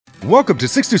Welcome to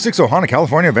 626OhanaCA,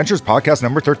 California Adventures Podcast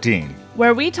number 13.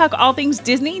 Where we talk all things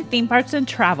Disney, theme parks, and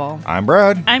travel. I'm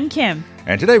Brad. I'm Kim.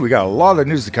 And today we got a lot of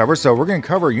news to cover, so we're going to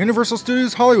cover Universal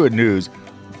Studios Hollywood news,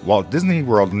 Walt Disney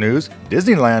World news,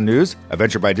 Disneyland news,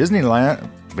 Adventure by Disneyland,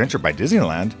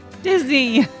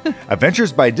 Disney.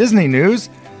 Adventures by Disney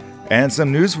news, and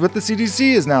some news what the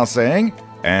CDC is now saying,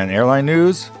 and airline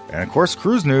news, and of course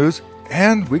cruise news.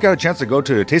 And we got a chance to go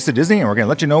to Taste of Disney, and we're going to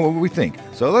let you know what we think.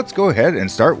 So let's go ahead and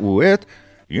start with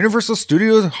Universal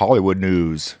Studios Hollywood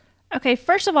news. Okay,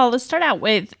 first of all, let's start out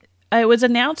with, it was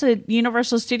announced that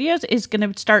Universal Studios is going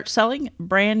to start selling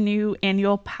brand new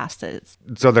annual passes.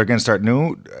 So they're going to start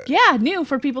new? Yeah, new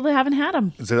for people that haven't had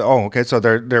them. Okay. So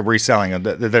they're reselling them.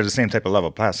 They're the same type of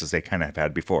level passes they kind of have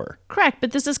had before. Correct,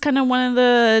 but this is kind of one of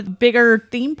the bigger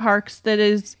theme parks that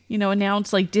is,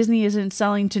 announced, like Disney isn't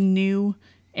selling to new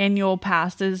annual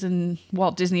passes in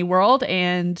Walt Disney World,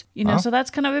 and so that's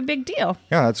kind of a big deal.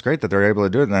 Yeah, that's great that they're able to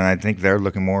do it, and I think they're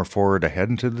looking more forward ahead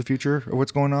into the future of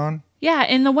what's going on. Yeah,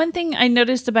 and the one thing I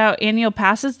noticed about annual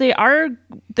passes, the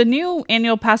new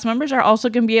annual pass members are also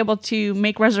going to be able to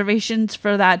make reservations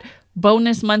for that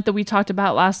bonus month that we talked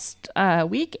about last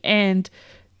week, and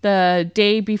the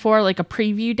day before, like a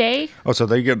preview day. Oh, so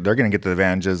they're going to get the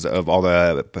advantages of all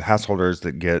the pass holders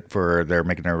that they're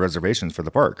making their reservations for the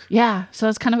park. Yeah, so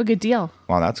it's kind of a good deal.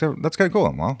 Well, that's kind of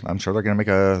cool. Well, I'm sure they're going to make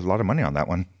a lot of money on that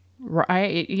one.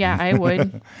 Right? Yeah, I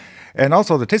would. And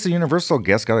also, the Taste of Universal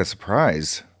guests got a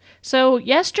surprise. So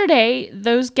yesterday,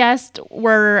 those guests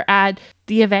were at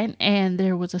the event, and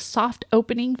there was a soft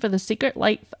opening for the Secret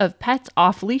Life of Pets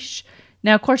Off Leash.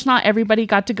 Now, of course, not everybody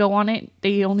got to go on it.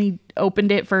 They only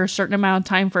opened it for a certain amount of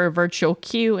time for a virtual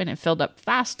queue, and it filled up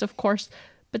fast, of course.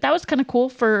 But that was kind of cool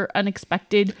for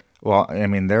unexpected. Well, I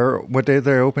mean, what day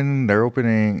they're open? They're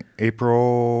opening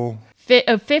April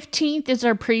 15th is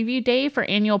our preview day for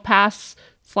annual pass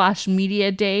 /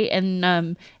 media day,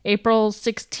 and April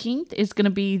 16th is going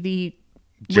to be the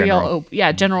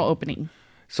general opening.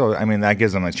 So, I mean, that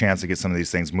gives them a chance to get some of these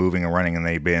things moving and running, and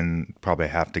they've probably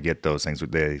have to get those things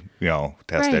tested.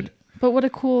 Right. But what a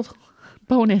cool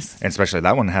bonus. And especially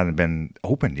that one hadn't been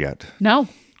opened yet. No,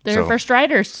 they're first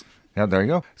riders. Yeah, there you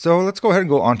go. So let's go ahead and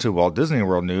go on to Walt Disney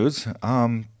World news.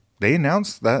 They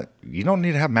announced that you don't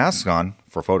need to have masks on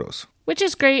for photos. Which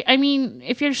is great. I mean,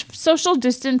 if you're social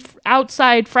distance,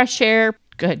 outside, fresh air,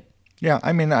 good. Yeah,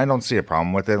 I mean, I don't see a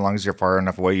problem with it as long as you're far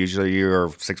enough away. Usually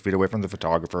you're 6 feet away from the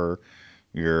photographer.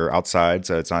 You're outside,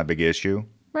 so it's not a big issue.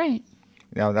 Right.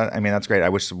 Yeah, that's great. I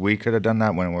wish we could have done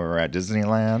that when we were at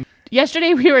Disneyland.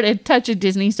 Yesterday, we were at a touch of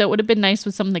Disney, so it would have been nice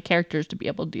with some of the characters to be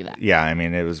able to do that. Yeah, I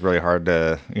mean, it was really hard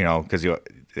to, because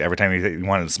every time you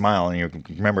wanted to smile, and you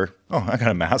remember, oh, I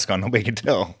got a mask on, nobody can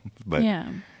tell. But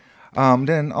yeah.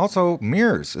 Then also,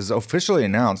 Mears is officially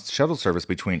announced shuttle service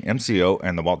between MCO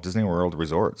and the Walt Disney World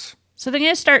resorts. So they're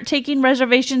going to start taking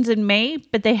reservations in May,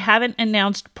 but they haven't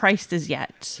announced prices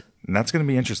yet. And that's going to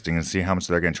be interesting to see how much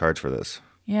they're going to charge for this.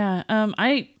 Yeah.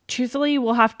 I truthfully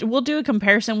we'll do a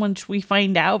comparison once we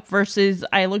find out versus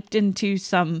I looked into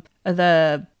some of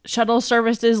the shuttle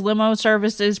services, limo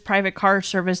services, private car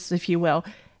service, if you will,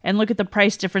 and look at the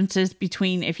price differences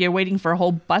between if you're waiting for a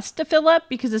whole bus to fill up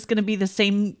because it's going to be the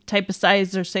same type of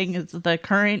size they're saying as the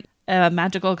current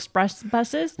Magical Express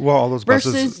buses. Well, all those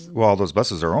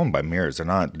buses are owned by Mears. They're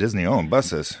not Disney-owned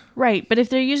buses. Right, but if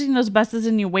they're using those buses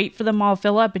and you wait for them all to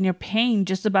fill up and you're paying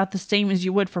just about the same as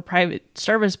you would for private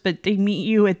service, but they meet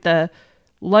you at the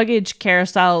luggage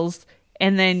carousels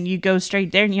and then you go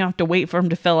straight there and you have to wait for them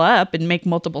to fill up and make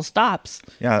multiple stops.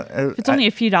 Yeah. If it's only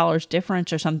a few dollars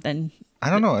difference or something. I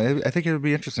don't know. I think it would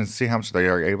be interesting to see how much they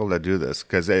are able to do this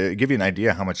because they give you an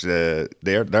idea how much they're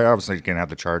obviously going to have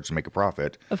to charge to make a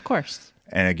profit. Of course.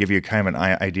 And it give you kind of an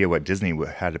idea what Disney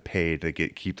had to pay to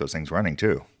keep those things running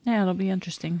too. Yeah, it'll be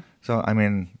interesting. So, I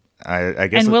mean, I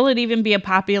guess. And will it even be a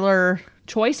popular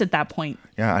choice at that point?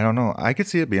 Yeah, I don't know. I could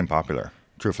see it being popular.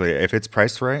 Truthfully, if it's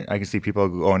priced right, I can see people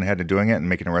going ahead and doing it and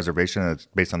making a reservation that's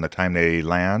based on the time they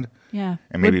land. Yeah.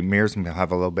 And maybe Mears will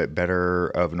have a little bit better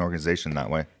of an organization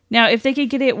that way. Now, if they could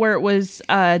get it where it was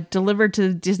delivered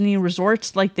to Disney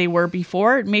resorts like they were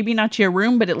before, maybe not to your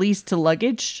room, but at least to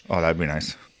luggage. Oh, that'd be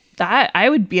nice. That I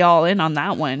would be all in on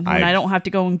that one. When I don't have to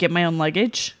go and get my own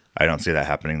luggage. I don't see that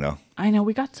happening, though. I know.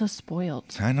 We got so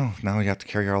spoiled. I know. Now we have to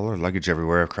carry all our luggage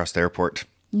everywhere across the airport.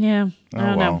 Yeah. I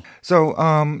don't know. So,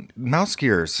 mouse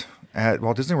gears at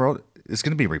Walt Disney World is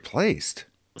going to be replaced.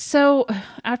 So,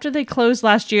 after they closed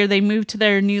last year, they moved to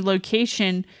their new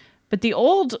location. But the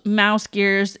old Mouse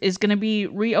Gears is going to be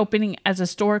reopening as a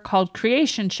store called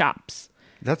Creation Shops.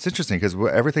 That's interesting because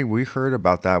everything we heard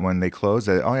about that when they closed,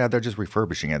 they're just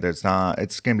refurbishing it. It's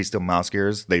going to be still mouse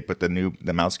gears. They put the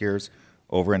mouse gears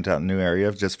over into a new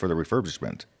area just for the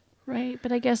refurbishment. Right,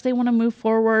 but I guess they want to move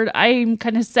forward. I'm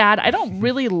kind of sad. I don't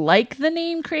really like the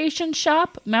name Creation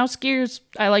Shop. Mouse gears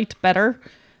I liked better.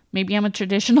 Maybe I'm a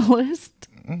traditionalist.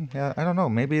 Yeah, I don't know.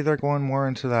 Maybe they're going more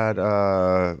into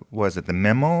that, was it the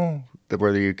memo?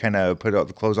 Where you kind of put out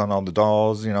the clothes on all the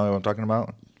dolls, you know what I'm talking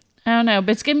about? I don't know,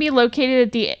 but it's going to be located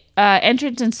at the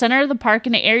entrance and center of the park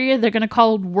in an area they're going to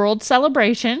call World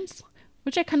Celebrations,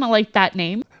 which I kind of like that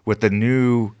name. With the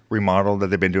new remodel that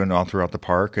they've been doing all throughout the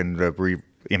park and the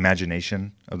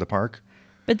reimagination of the park.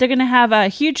 But they're going to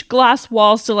have huge glass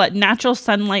walls to let natural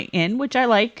sunlight in, which I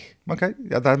like. Okay,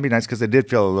 yeah, that'd be nice because it did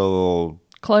feel a little...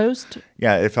 closed?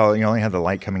 Yeah, it felt you only had the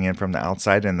light coming in from the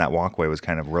outside, and that walkway was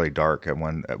kind of really dark at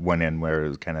one end where it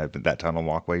was kind of that tunnel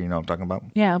walkway, you know what I'm talking about?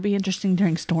 Yeah, it'll be interesting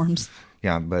during storms.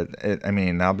 Yeah, but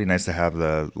that'll be nice to have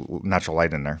the natural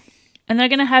light in there. And they're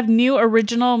going to have new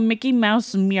original Mickey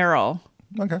Mouse mural.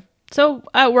 Okay. So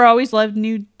we're always loved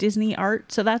new Disney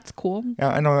art, so that's cool. Yeah,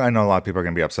 I know a lot of people are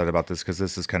going to be upset about this because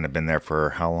this has kind of been there for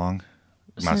how long?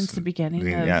 Since the beginning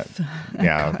of... Yeah.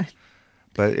 God.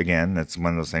 But again, that's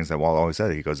one of those things that Walt always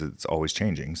said. He goes, it's always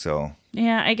changing. So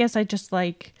yeah, I guess I just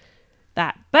like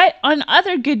that. But on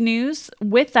other good news,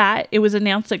 with that, it was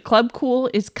announced that Club Cool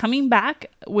is coming back,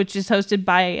 which is hosted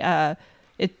by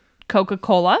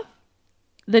Coca-Cola.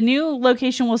 The new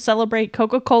location will celebrate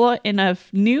Coca-Cola in a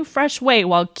new, fresh way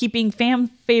while keeping fan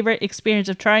favorite experience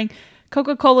of trying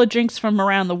Coca-Cola drinks from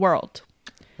around the world.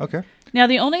 Okay. Now,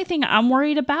 the only thing I'm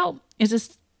worried about is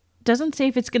this doesn't say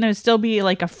if it's going to still be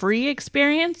like a free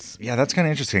experience. Yeah, that's kind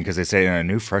of interesting because they say in a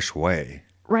new, fresh way.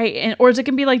 Right. Or is it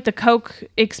going to be like the Coke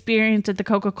experience at the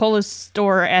Coca-Cola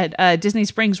store at Disney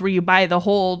Springs where you buy the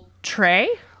whole tray?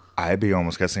 I'd be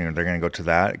almost guessing they're going to go to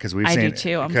that because I do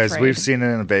too. Because we've seen it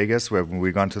in Vegas. When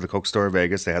we've gone to the Coke store in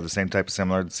Vegas, they have the same type of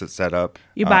similar setup.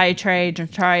 You buy a tray,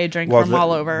 try a drink from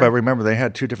all over. But remember, they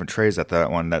had two different trays at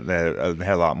that one that they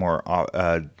had a lot more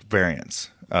variants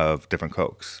of different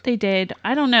Cokes. They did.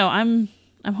 I don't know. I'm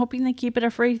hoping they keep it a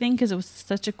free thing because it was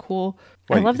such a cool...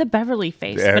 I love the Beverly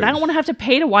face, but I don't want to have to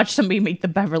pay to watch somebody make the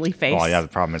Beverly face. Well, yeah, the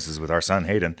problem is with our son,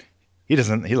 Hayden. He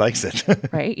likes it.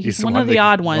 Right? He's one of the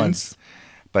odd ones.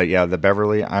 But yeah, the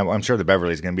Beverly, I'm sure the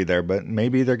Beverly's going to be there, but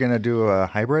maybe they're going to do a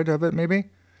hybrid of it, maybe?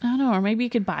 I don't know, or maybe you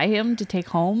could buy him to take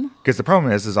home. Because the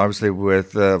problem is obviously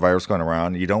with the virus going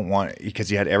around, you don't want,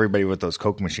 because you had everybody with those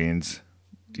Coke machines,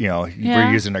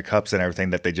 reusing their cups and everything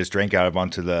that they just drank out of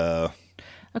onto the...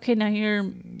 Okay, now you're...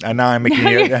 And now I'm making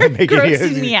you...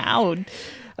 grossing me out.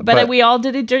 But we all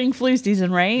did it during flu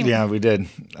season, right? Yeah, we did.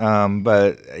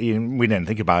 But we didn't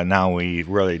think about it. Now we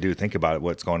really do think about it,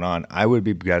 what's going on. I would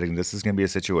be betting this is going to be a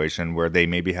situation where they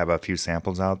maybe have a few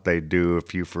samples out. They do a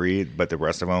few free, but the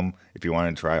rest of them, if you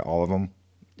want to try all of them...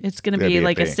 It's going to be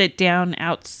like a sit down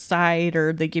outside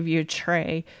or they give you a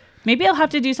tray. Maybe I'll have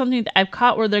to do something with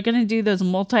Epcot where they're going to do those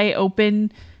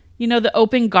multi-open, the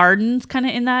open gardens kind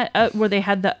of in that, where they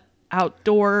had the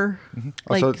outdoor,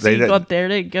 Also, so you go up there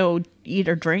to go eat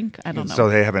or drink. I don't know. So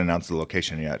they haven't announced the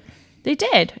location yet. They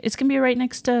did. It's going to be right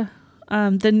next to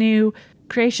the new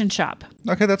Creation Shop.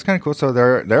 Okay, that's kind of cool. So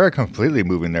they're completely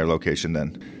moving their location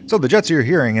then. So the jets you're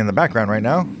hearing in the background right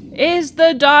now is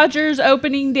the Dodgers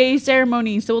opening day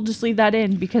ceremony. So we'll just leave that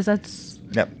in because that's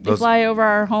they fly over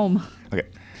our home. Okay.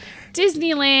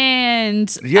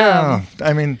 Disneyland. Yeah,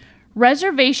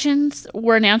 reservations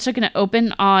were announced are going to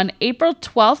open on April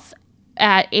 12th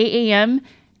at 8 a.m.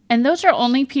 And those are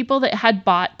only people that had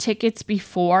bought tickets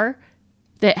before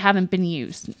that haven't been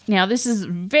used. Now, this is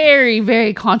very,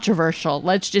 very controversial.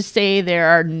 Let's just say there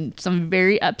are some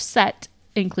very upset,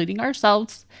 including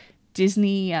ourselves,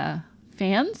 Disney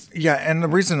fans. Yeah, and the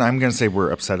reason I'm going to say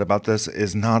we're upset about this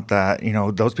is not that,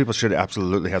 those people should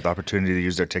absolutely have the opportunity to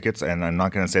use their tickets, and I'm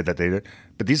not going to say that they did.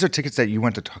 But these are tickets that you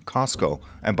went to Costco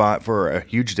and bought for a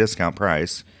huge discount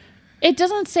price. It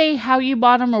doesn't say how you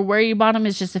bought them or where you bought them.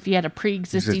 It's just if you had a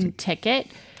pre-existing ticket.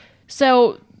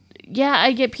 So, yeah,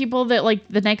 I get people that,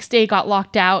 the next day got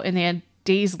locked out and they had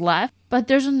days left. But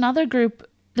there's another group.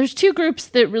 There's two groups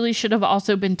that really should have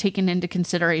also been taken into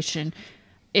consideration.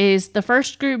 Is the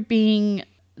first group being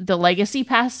the legacy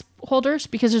pass holders,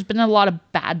 because there's been a lot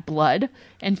of bad blood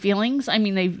and feelings. I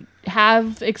mean, they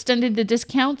have extended the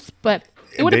discounts, but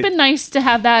it would have been nice to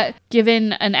have that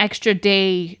given an extra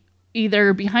day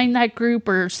either behind that group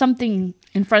or something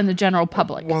in front of the general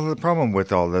public. Well, the problem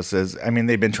with all this is,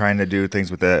 they've been trying to do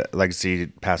things with the legacy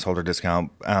pass holder discount.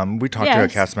 We talked to a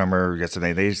cast member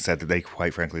yesterday. They said that they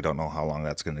quite frankly don't know how long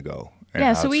that's going to go.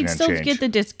 Yeah, so we'd still get the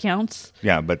discounts.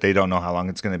 Yeah, but they don't know how long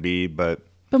it's going to be. But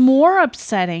But more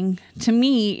upsetting to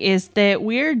me is that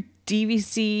we're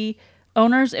DVC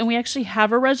owners and we actually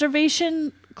have a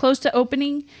reservation close to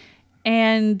opening,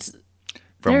 and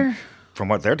from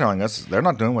what they're telling us, they're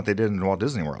not doing what they did in Walt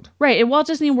Disney World. Right. At Walt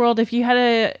Disney World, if you had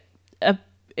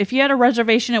a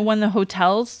reservation at one of the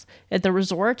hotels at the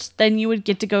resorts, then you would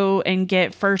get to go and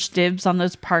get first dibs on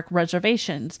those park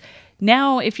reservations.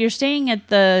 Now, if you're staying at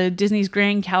the Disney's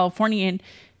Grand Californian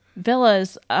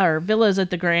villas or villas at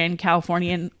the Grand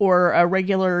Californian or a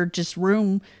regular just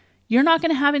room, you're not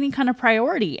going to have any kind of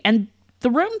priority. And the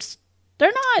rooms,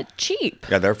 they're not cheap.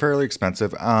 Yeah, they're fairly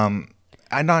expensive.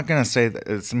 I'm not going to say that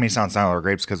it may sound sour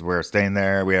grapes because we're staying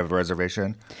there. We have a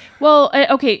reservation. Well,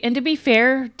 okay. And to be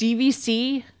fair,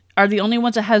 DVC are the only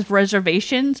ones that has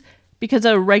reservations because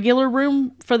a regular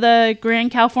room for the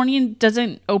Grand Californian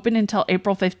doesn't open until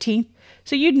April 15th.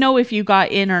 So you'd know if you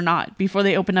got in or not before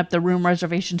they open up the room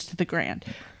reservations to the Grand.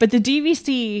 But the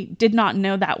DVC did not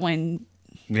know that when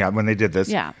they did this.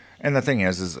 Yeah. And the thing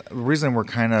is the reason we're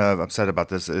kind of upset about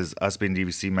this is us being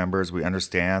DVC members. We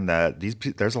understand that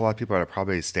there's a lot of people that are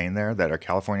probably staying there that are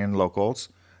Californian locals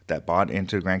that bought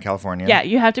into Grand Californian. Yeah,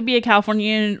 you have to be a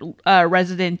Californian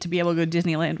resident to be able to go to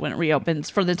Disneyland when it reopens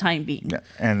for the time being. Yeah.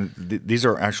 And these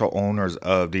are actual owners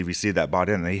of DVC that bought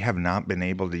in. They have not been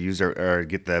able to use or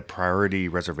get the priority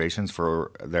reservations for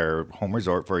their home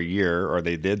resort for a year, or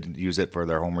they did use it for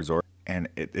their home resort. And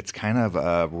it's kind of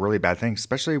a really bad thing,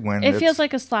 especially when it feels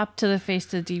like a slap to the face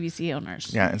to DVC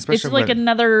owners. Yeah, especially it's like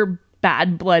another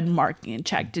bad blood marking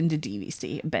checked into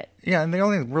DVC a bit. Yeah, and they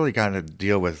only really got to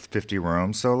deal with 50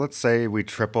 rooms. So let's say we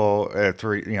triple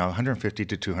 150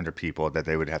 to 200 people that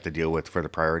they would have to deal with for the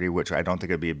priority, which I don't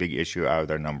think would be a big issue out of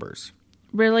their numbers.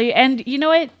 Really? And you know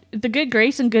what? The good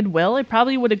grace and goodwill, it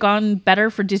probably would have gone better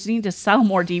for Disney to sell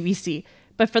more DVC.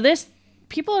 But for this,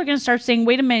 people are going to start saying,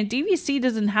 wait a minute, DVC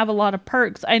doesn't have a lot of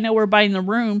perks. I know we're buying the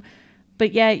room,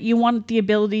 but yet you want the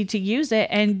ability to use it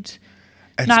and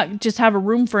not just have a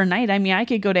room for a night. I mean, I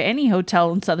could go to any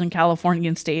hotel in Southern California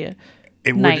and stay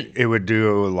a night. It would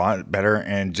do a lot better.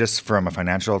 And just from a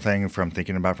financial thing, from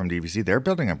thinking about from DVC, they're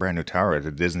building a brand new tower at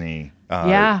the Disney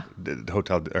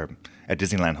hotel, or at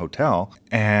Disneyland Hotel.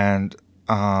 And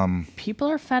people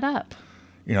are fed up.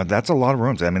 That's a lot of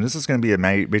rooms. I mean, this is going to be a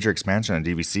major expansion of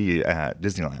DVC at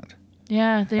Disneyland.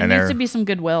 Yeah, there needs to be some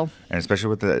goodwill. And especially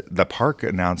with the park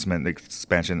announcement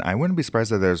expansion, I wouldn't be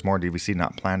surprised if there's more DVC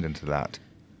not planned into that.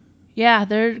 Yeah,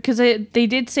 because they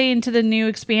did say into the new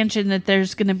expansion that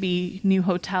there's going to be new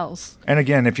hotels. And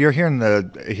again, if you're hearing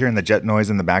the jet noise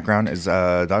in the background, is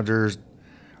Dodgers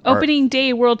opening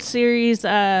day World Series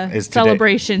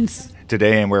celebrations.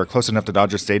 Today, and we're close enough to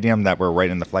Dodger Stadium that we're right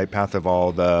in the flight path of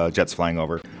all the jets flying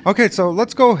over. Okay, so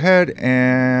let's go ahead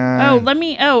and...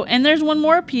 and there's one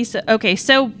more piece. Okay,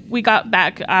 so we got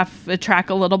back off the track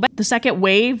a little bit. The second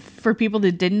wave for people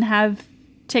that didn't have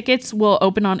tickets will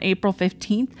open on April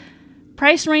 15th.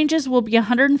 Price ranges will be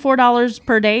 $104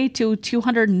 per day to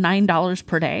 $209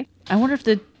 per day. I wonder if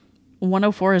the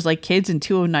 104 is like kids and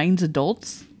 209's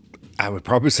adults. I would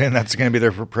probably say that's going to be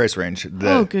their price range.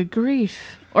 Oh, good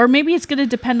grief. Or maybe it's going to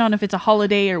depend on if it's a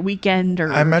holiday or weekend.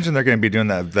 Or I imagine they're going to be doing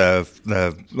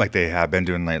the like they have been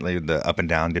doing lately, the up and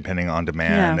down depending on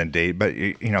demand and date. But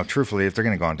truthfully, if they're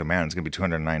going to go on demand, it's going to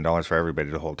be $209 for everybody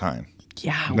the whole time.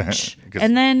 Yeah.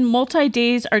 And then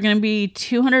multi-days are going to be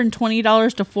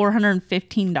 $220 to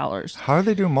 $415. How are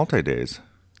they doing multi-days?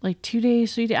 Like 2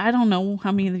 days, 3 days. I don't know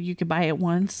how many you could buy at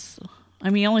once. I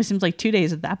mean, it only seems like 2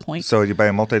 days at that point. So you buy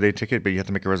a multi-day ticket, but you have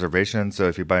to make a reservation. So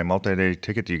if you buy a multi-day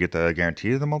ticket, do you get the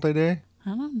guarantee of the multi-day? I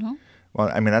don't know. Well,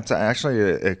 I mean, that's actually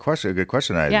a good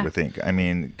question, I would think. I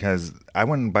mean, because I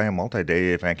wouldn't buy a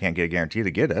multi-day if I can't get a guarantee to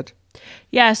get it.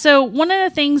 Yeah, so one of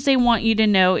the things they want you to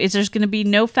know is there's going to be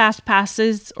no fast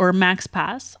passes or max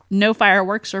pass, no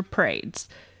fireworks or parades.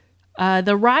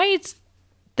 The rides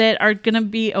that are going to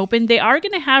be open, they are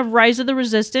going to have Rise of the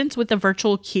Resistance with a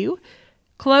virtual queue.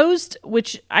 Closed,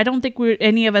 which I don't think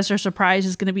any of us are surprised,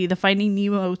 is going to be the Finding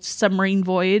Nemo submarine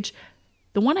voyage.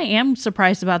 The one I am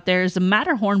surprised about there is the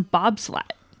Matterhorn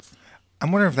bobsled.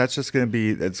 I'm wondering if that's just going to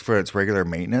be it's for its regular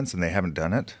maintenance and they haven't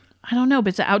done it. I don't know, but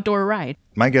it's an outdoor ride.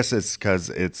 My guess is because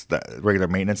it's the regular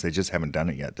maintenance, they just haven't done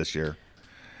it yet this year.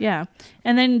 Yeah.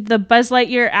 And then the Buzz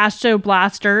Lightyear Astro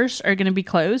Blasters are going to be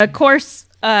closed. Of course,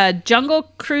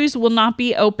 Jungle Cruise will not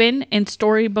be open and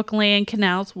Storybook Land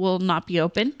Canals will not be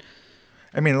open.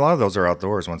 I mean, a lot of those are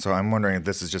outdoors ones, so I'm wondering if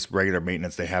this is just regular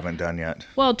maintenance they haven't done yet.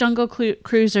 Well, Jungle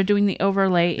Cruise are doing the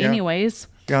overlay anyways.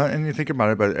 Yeah, and you think about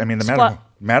it, but I mean, the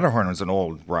Matterhorn was an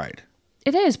old ride.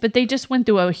 It is, but they just went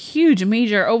through a huge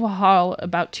major overhaul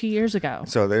about 2 years ago.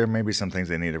 So there may be some things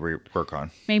they need to work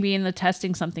on. Maybe in the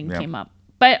testing something came up.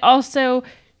 But also,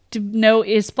 to know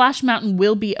is Splash Mountain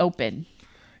will be open.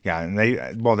 Yeah, and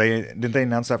they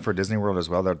announce that for Disney World as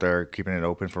well, that they're keeping it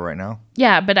open for right now?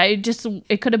 Yeah, but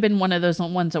it could have been one of those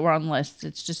ones that were on the list.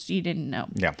 It's just you didn't know.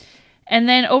 Yeah. And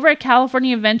then over at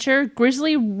California Adventure,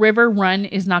 Grizzly River Run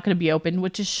is not going to be open,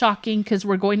 which is shocking because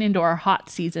we're going into our hot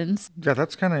seasons. Yeah,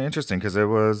 that's kind of interesting because it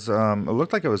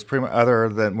looked like it was pretty much, other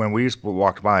than when we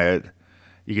walked by it,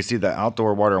 you could see the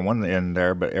outdoor water on one end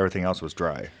there, but everything else was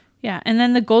dry. Yeah, and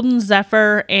then the Golden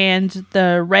Zephyr and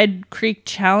the Red Creek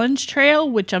Challenge Trail,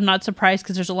 which I'm not surprised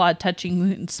because there's a lot of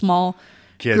touching small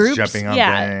kids groups. Jumping on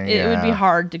things. It would be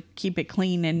hard to keep it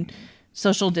clean and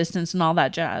social distance and all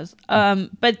that jazz.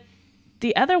 But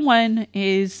the other one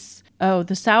is,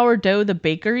 the Sourdough, the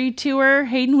bakery tour.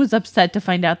 Hayden was upset to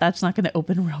find out that's not going to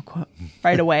open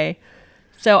right away.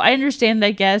 So I understand,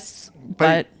 I guess,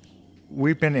 but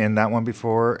we've been in that one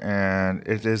before, and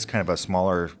it is kind of a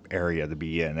smaller area to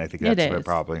be in. I think that's it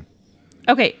probably.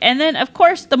 Okay, and then, of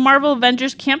course, the Marvel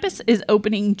Avengers campus is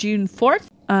opening June 4th.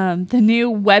 The new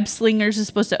Web Slingers is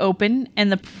supposed to open,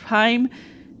 and the Prime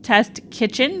Test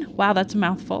Kitchen, wow, that's a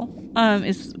mouthful,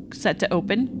 is set to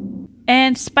open.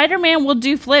 And Spider-Man will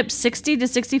do flips 60 to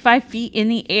 65 feet in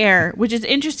the air, which is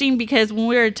interesting because when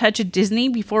we were at Touch of Disney,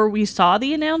 before we saw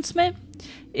the announcement,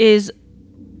 is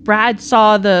Brad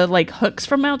saw the hooks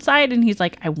from outside and he's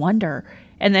like, I wonder.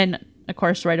 And then, of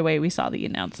course, right away we saw the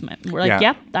announcement. We're like,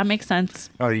 yep, that makes sense.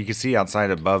 Oh, you can see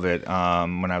outside above it,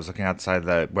 when I was looking outside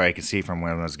where I could see from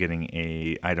when I was getting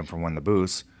a item from one of the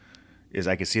booths, is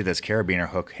I could see this carabiner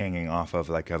hook hanging off of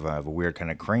a weird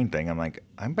kind of crane thing. I'm like,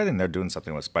 I'm betting they're doing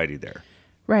something with Spidey there.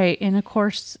 Right. And of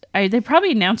course, they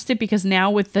probably announced it because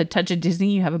now with the Touch of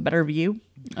Disney, you have a better view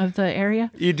of the area.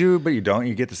 You do, but you don't.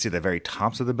 You get to see the very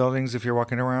tops of the buildings if you're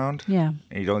walking around. Yeah.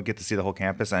 And you don't get to see the whole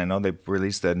campus. I know they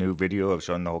released a new video of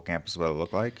showing the whole campus, what it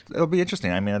looked like. It'll be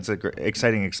interesting. I mean, it's an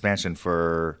exciting expansion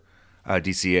for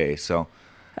DCA, so...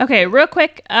 Okay, real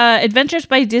quick, Adventures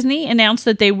by Disney announced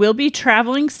that they will be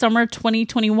traveling summer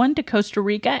 2021 to Costa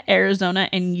Rica, Arizona,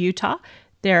 and Utah.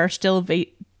 There are still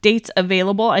dates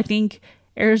available. I think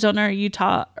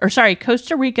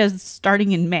Costa Rica is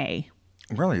starting in May.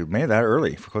 Really? May that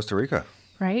early for Costa Rica?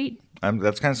 Right?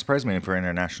 That's kind of surprised me for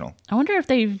international. I wonder if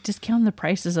they've discounted the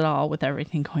prices at all with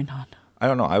everything going on. I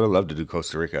don't know. I would love to do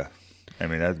Costa Rica. I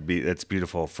mean, that's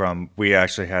beautiful. We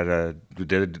actually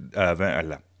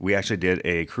did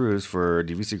a cruise for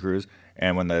DVC cruise,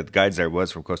 and when the guides there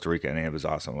was from Costa Rica, and it was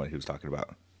awesome what he was talking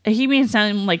about. He made it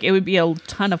sound like it would be a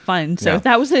ton of fun. So if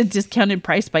that was a discounted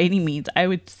price by any means, I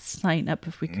would sign up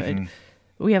if we could.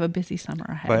 Mm-hmm. We have a busy summer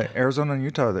ahead. But Arizona and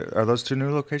Utah, are those two new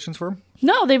locations for him?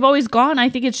 No, they've always gone. I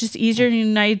think it's just easier in the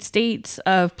United States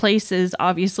of places,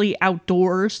 obviously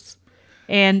outdoors.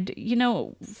 And,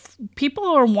 people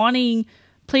are wanting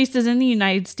places in the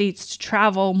United States to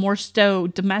travel more so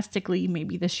domestically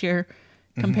maybe this year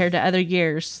compared to other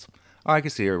years. Oh, I can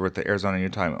see it with the Arizona and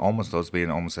Utah, almost those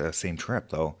being almost the same trip,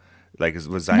 though. Like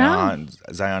with Zion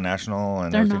National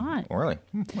and they're everything. Not. Oh, really?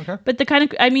 Okay. But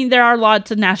there are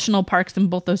lots of national parks in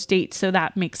both those states, so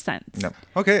that makes sense. No.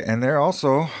 Okay, and they're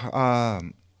also...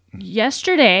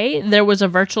 Yesterday, there was a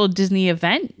virtual Disney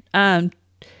event.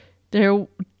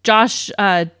 Josh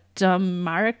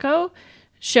D'Amarico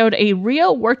showed a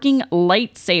real working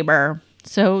lightsaber.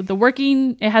 So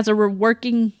it has a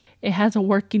working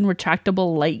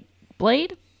retractable light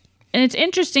blade. And it's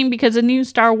interesting because the new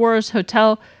Star Wars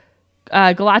Hotel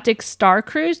Galactic Star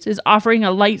Cruise is offering a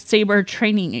lightsaber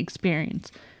training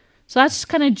experience. So that's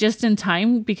kind of just in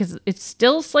time because it's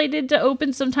still slated to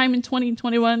open sometime in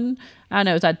 2021. I don't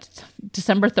know, is that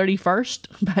December 31st?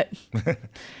 But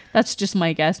that's just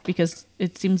my guess because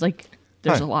it seems like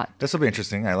there's a lot. This will be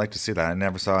interesting. I like to see that. I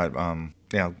never saw it.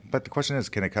 But the question is,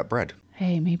 can it cut bread?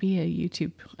 Hey, maybe a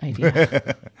YouTube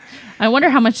idea. I wonder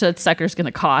how much that sucker's going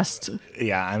to cost.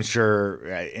 Yeah, I'm sure.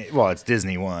 Well, it's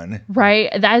Disney, 1.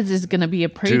 Right. That is going to be a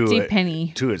pretty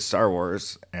penny. 2, it's Star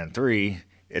Wars. And 3,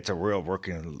 it's a real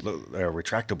working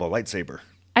retractable lightsaber.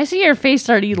 I see your face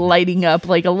already lighting up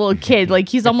like a little kid. Like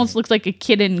he's almost looks like a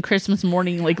kid in Christmas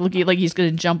morning, like looking like he's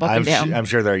going to jump up and down. I'm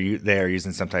sure they are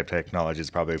using some type of technology. It's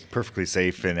probably perfectly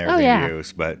safe and everything to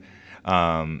use, but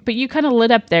you kind of lit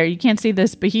up there. You can't see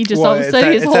this, but he just all of a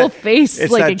sudden his whole face.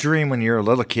 It's like that dream when you're a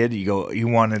little kid.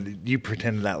 You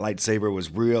pretended that lightsaber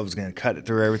was real. It was going to cut it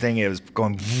through everything. It was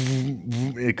going.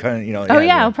 It kind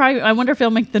of probably. I wonder if it'll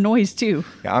make the noise too.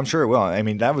 Yeah, I'm sure it will. I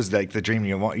mean, that was like the dream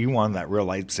you want. You wanted that real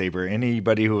lightsaber.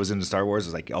 Anybody who was into Star Wars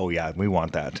was like, oh yeah, we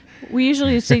want that. We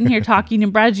usually sitting here talking,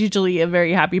 and Brad's usually a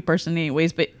very happy person,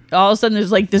 anyways. But all of a sudden,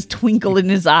 there's like this twinkle in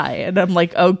his eye, and I'm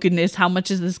like, oh goodness, how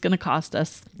much is this going to cost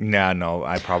us? No,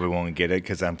 I probably won't get it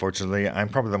because unfortunately, I'm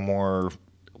probably the more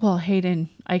Well, Hayden,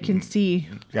 I can see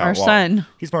our son.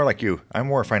 He's more like you. I'm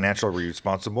more financially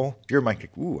responsible. You're like,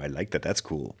 ooh, I like that. That's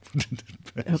cool.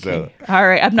 Okay. So, all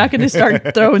right. I'm not going to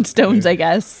start throwing stones, I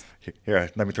guess. here,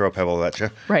 let me throw a pebble at you.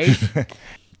 Right. The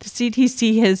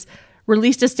CDC has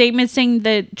released a statement saying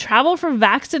that travel for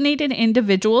vaccinated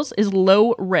individuals is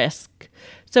low risk.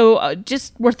 So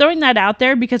just we're throwing that out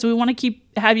there because we want to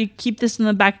have you keep this in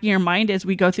the back of your mind as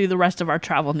we go through the rest of our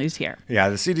travel news here. Yeah,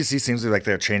 the CDC seems like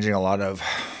they're changing a lot of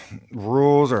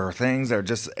rules or things that are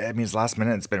just, I mean, it's last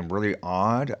minute. It's been really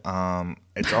odd.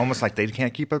 It's almost like they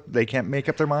can't make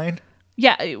up their mind.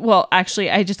 Yeah, well, actually,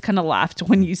 I just kind of laughed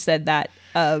when you said that.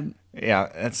 Yeah,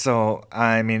 and so,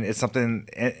 I mean, it's something,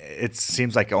 it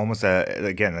seems like almost,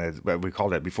 again, we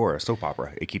called it before, a soap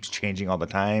opera. It keeps changing all the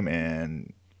time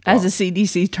and... As the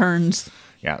CDC turns.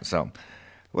 Yeah, so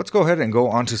let's go ahead and go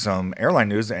on to some airline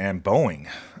news and Boeing.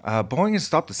 Boeing has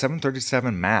stopped the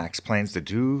 737 MAX planes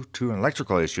due to an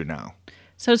electrical issue now.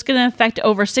 So it's going to affect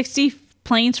over 60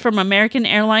 planes from American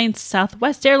Airlines,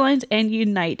 Southwest Airlines, and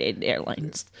United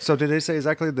Airlines. So did they say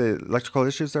exactly the electrical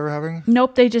issues they were having?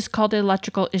 Nope, they just called it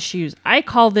electrical issues. I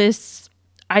call this...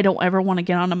 I don't ever want to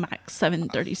get on a MAX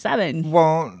 737.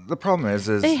 Well, the problem is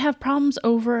they have problems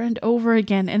over and over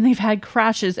again, and they've had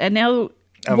crashes. And now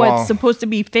what's supposed to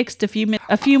be fixed a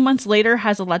few months later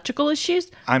has electrical issues.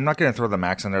 I'm not going to throw the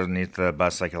MAX underneath the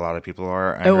bus like a lot of people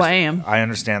are. I am. I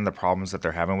understand the problems that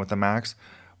they're having with the MAX.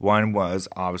 One was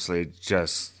obviously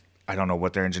just, I don't know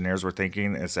what their engineers were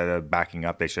thinking. Instead of backing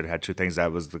up, they should have had two things.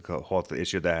 That was the whole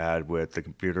issue they had with the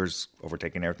computers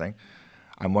overtaking everything.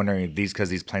 I'm wondering because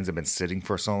these planes have been sitting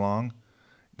for so long,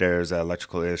 there's an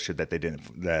electrical issue that they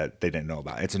didn't know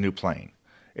about. It's a new plane.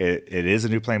 It is a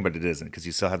new plane, but it isn't because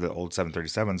you still have the old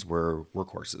 737s were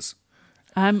workhorses.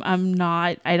 I'm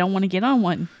not. I don't want to get on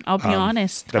one. I'll be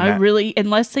honest. I really,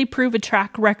 unless they prove a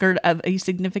track record of a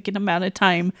significant amount of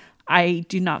time, I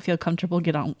do not feel comfortable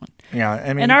getting on one. Yeah,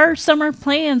 I mean, in our summer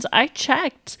plans, I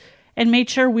checked and made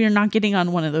sure we are not getting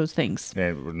on one of those things.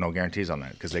 Yeah, no guarantees on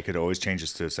that because they could always change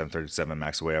us to 737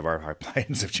 MAX the way of our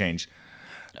planes have changed.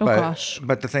 Gosh.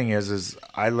 But the thing is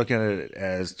I look at it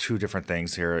as two different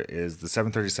things here. Is the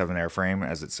 737 airframe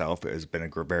as itself has been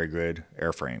a very good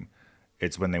airframe.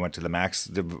 It's when they went to the MAX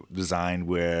design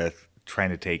with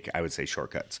trying to take, I would say,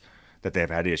 shortcuts that they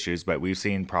have had issues. But we've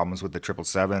seen problems with the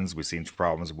 777s. We've seen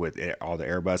problems with all the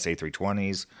Airbus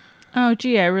A320s. Oh,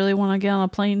 gee, I really want to get on a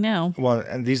plane now. Well,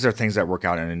 and these are things that work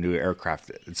out in a new aircraft.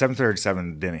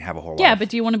 737 didn't have a whole lot. Yeah, but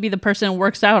do you want to be the person it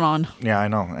works out on? Yeah, I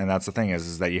know. And that's the thing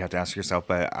is that you have to ask yourself.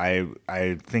 But I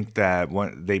think that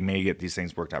they may get these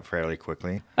things worked out fairly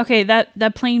quickly. Okay,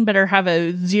 that plane better have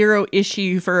a zero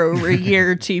issue for over a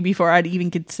year or two before I'd even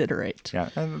consider it. Yeah,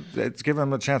 and it's give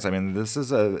them a chance. I mean, this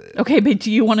is a... Okay, but do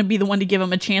you want to be the one to give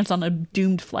them a chance on a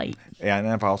doomed flight? Yeah, and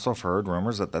I've also heard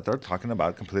rumors that they're talking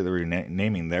about completely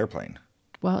renaming their plane.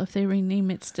 Well, if they rename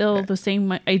it, still the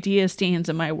same idea stands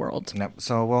in my world. Yep.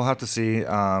 So we'll have to see.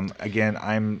 Again,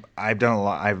 I've done a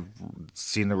lot. I've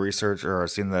seen the research or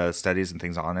seen the studies and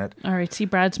things on it. All right. See,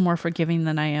 Brad's more forgiving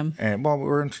than I am. And well,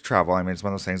 we're into travel. I mean, it's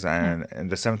one of those things. And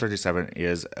the 737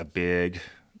 is a big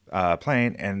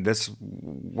plane, and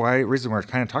reason we're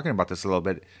kind of talking about this a little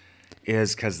bit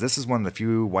is because this is one of the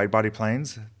few wide-body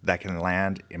planes that can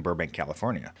land in Burbank,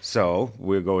 California. So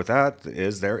we'll go with that.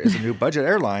 There is a new budget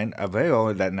airline,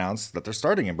 Aveo, that announced that they're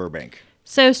starting in Burbank.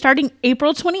 So starting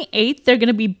April 28th, they're going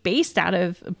to be based out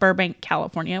of Burbank,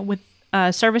 California, with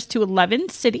service to 11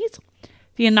 cities.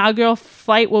 The inaugural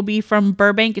flight will be from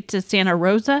Burbank to Santa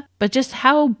Rosa. But just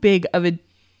how big of a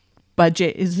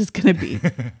budget is this going to be?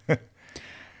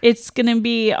 It's going to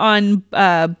be on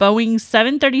Boeing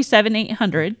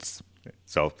 737-800s.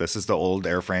 So this is the old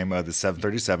airframe of the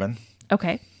 737.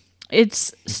 Okay.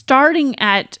 It's starting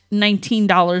at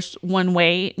 $19 one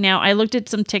way. Now, I looked at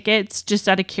some tickets just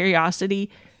out of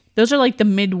curiosity. Those are like the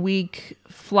midweek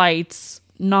flights,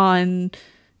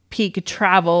 non-peak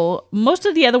travel. Most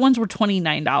of the other ones were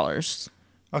 $29.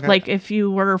 Okay. Like if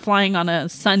you were flying on a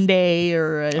Sunday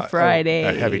or a Friday.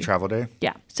 A heavy travel day?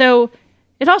 Yeah. So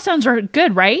it all sounds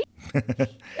good, right?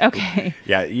 Okay.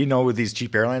 Yeah, with these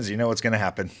cheap airlines, you know what's going to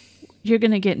happen. You're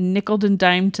going to get nickeled and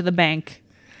dimed to the bank.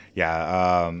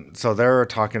 Yeah. So they're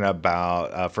talking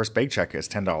about first bag check is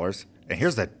 $10. And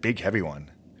here's that big, heavy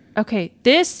one. Okay.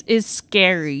 This is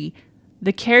scary.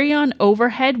 The carry-on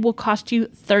overhead will cost you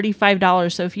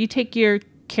 $35. So if you take your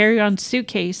carry-on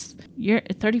suitcase, you're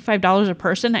 $35 a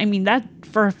person. I mean, that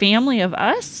for a family of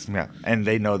us. Yeah, and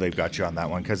they know they've got you on that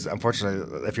one because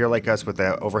unfortunately, if you're like us with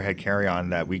the overhead carry-on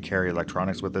that we carry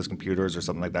electronics with us, computers or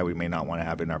something like that, we may not want to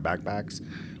have in our backpacks.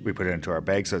 We put it into our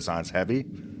bag so it's not as heavy.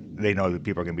 They know that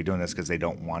people are going to be doing this because they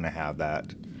don't want to have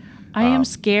that. I am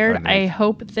scared. I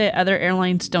hope that other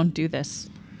airlines don't do this.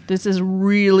 This is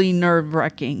really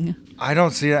nerve-wracking. I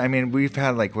don't see it. I mean, we've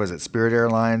had Spirit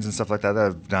Airlines and stuff like that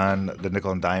have done the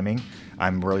nickel and diming.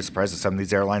 I'm really surprised that some of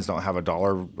these airlines don't have a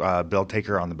dollar bill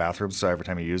taker on the bathroom, so every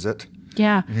time you use it.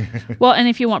 Yeah. Well, and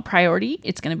if you want priority,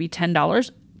 it's going to be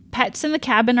 $10. Pets in the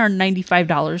cabin are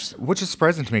 $95. Which is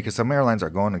surprising to me because some airlines are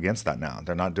going against that now.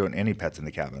 They're not doing any pets in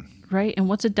the cabin. Right. And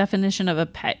what's a definition of a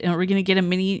pet? Are we going to get a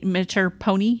miniature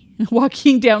pony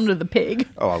walking down to the pig?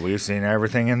 Oh, we've seen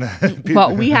everything in the...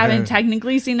 Well, we haven't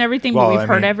technically seen everything, but we've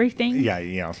heard everything. Yeah,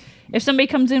 you know. If somebody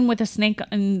comes in with a snake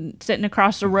and sitting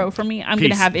across the row from me, I'm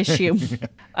going to have issue.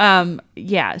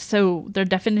 Yeah, so their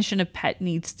definition of pet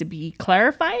needs to be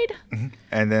clarified. Mm-hmm.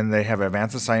 And then they have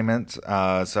advanced assignment.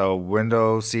 So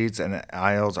window seats and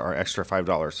aisles are extra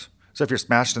 $5. So if you're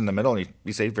smashed in the middle,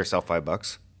 you save yourself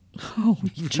 $5. Oh,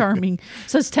 charming.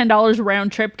 So it's $10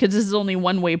 round trip because this is only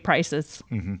one-way prices.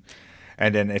 Mm-hmm.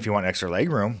 And then if you want extra leg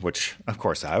room, which of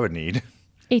course I would need,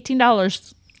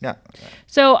 $18. Yeah.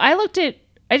 So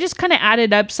I just kind of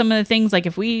added up some of the things, like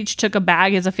if we each took a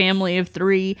bag as a family of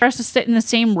 3, for us to sit in the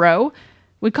same row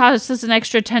would cost us an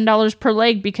extra $10 per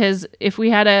leg, because if we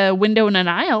had a window and an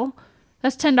aisle,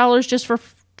 that's $10 just for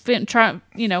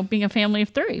being a family of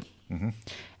 3. Mm-hmm.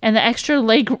 And the extra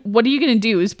leg, what are you going to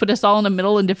do? Is put us all in the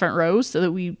middle in different rows so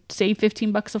that we save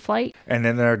 $15 a flight? And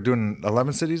then they're doing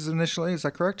 11 cities initially, is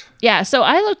that correct? Yeah, so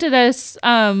I looked at us,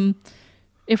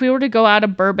 if we were to go out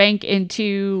of Burbank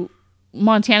into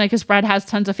Montana, because Brad has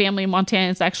tons of family in Montana.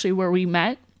 It's actually where we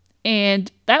met.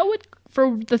 And that would,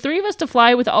 for the 3 of us to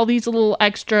fly with all these little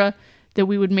extra that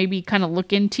we would maybe kind of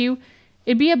look into,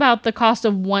 it'd be about the cost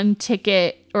of 1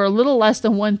 ticket, or a little less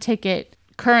than 1 ticket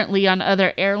currently on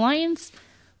other airlines.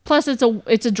 Plus,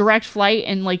 it's a direct flight,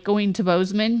 and like going to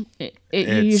Bozeman, you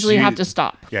usually have to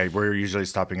stop. Yeah, we're usually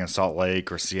stopping in Salt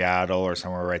Lake or Seattle or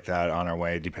somewhere like that on our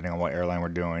way, depending on what airline we're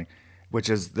doing.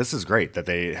 This is great that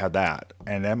they have that.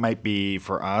 And that might be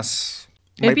for us.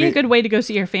 It'd be a good way to go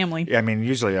see your family. Yeah, I mean,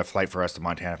 usually a flight for us to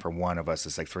Montana for one of us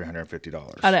is like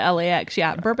 $350. Out of LAX,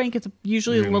 yeah. Burbank is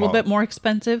usually a little bit more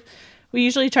expensive. We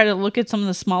usually try to look at some of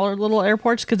the smaller little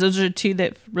airports because those are 2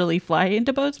 that really fly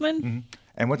into Bozeman. Mm-hmm.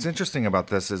 And what's interesting about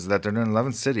this is that they're doing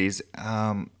 11 cities.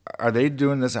 Are they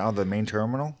doing this out of the main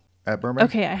terminal at Burbank?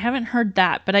 Okay, I haven't heard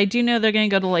that, but I do know they're going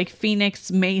to go to like Phoenix,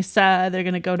 Mesa. They're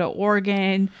going to go to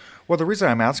Oregon. Well, the reason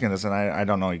I'm asking this, and I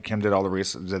don't know, Kim did all the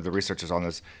researchers on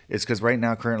this, is because right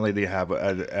now, currently, they have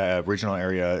a regional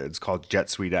area. It's called Jet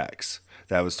Suite X.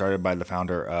 That was started by the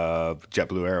founder of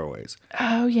JetBlue Airways.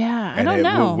 Oh, yeah. I don't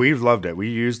know. We've loved it. We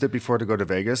used it before to go to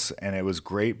Vegas, and it was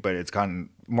great, but it's gotten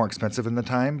more expensive in the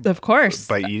time. Of course.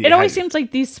 But it always seems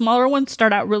like these smaller ones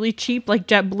start out really cheap, like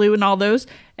JetBlue and all those.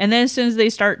 And then as soon as they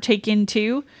start taking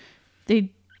to,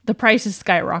 the prices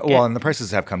skyrocket. Well, and the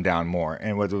prices have come down more.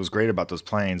 And what was great about those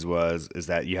planes is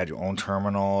that you had your own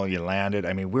terminal, you landed.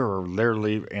 I mean, we were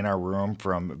literally in our room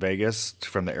from Vegas,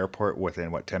 from the airport,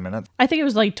 within, 10 minutes? I think it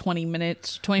was like 20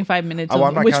 minutes, 25 minutes,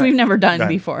 which we've never done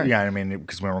before. Yeah, I mean,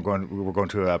 because we were going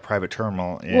to a private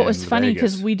terminal in Well, it was funny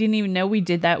because we didn't even know we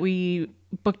did that. We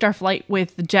booked our flight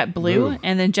with JetBlue,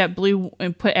 and then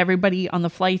JetBlue put everybody on the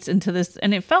flights into this,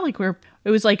 and it felt like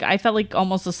I felt like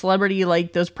almost a celebrity,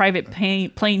 like those private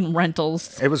plane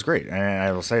rentals. It was great, and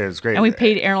I will say it was great. And we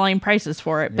paid airline prices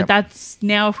for it, but that's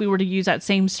now, if we were to use that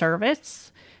same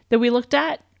service that we looked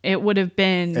at, it would have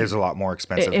been... It was a lot more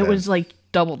expensive. It was like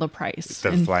double the price.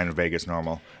 The flying to Vegas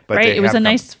normal. But right, it was a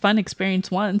nice, fun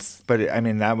experience once. But I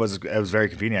mean, it was very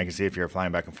convenient. I can see if you're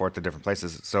flying back and forth to different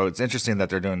places. So it's interesting that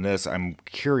they're doing this. I'm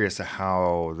curious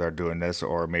how they're doing this,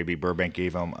 or maybe Burbank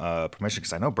gave them permission,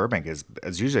 because I know Burbank is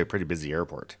usually a pretty busy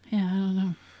airport. Yeah, I don't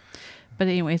know. But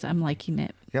anyways, I'm liking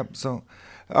it. Yep. So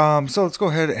let's go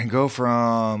ahead and go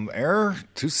from air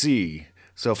to sea.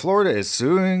 So Florida is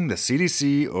suing the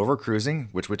CDC over cruising,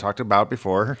 which we talked about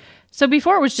before. So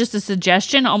before, it was just a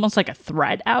suggestion, almost like a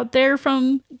threat out there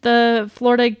from the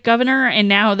Florida governor. And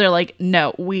now they're like,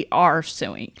 no, we are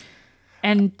suing.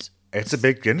 And it's a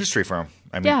big industry for them.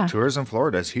 I mean, tourism in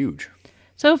Florida is huge.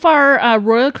 So far,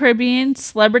 Royal Caribbean,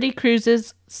 Celebrity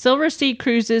Cruises, Silver Sea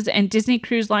Cruises, and Disney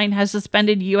Cruise Line has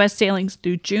suspended U.S. sailings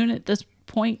through June at this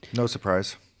point. No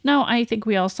surprise. No, I think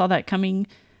we all saw that coming.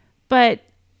 But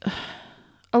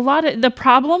a lot of the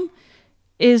problem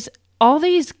is all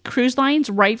these cruise lines,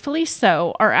 rightfully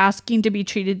so, are asking to be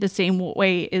treated the same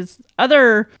way as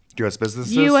other U.S.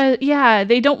 businesses.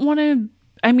 They don't want to.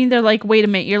 I mean, they're like, wait a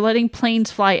minute, you're letting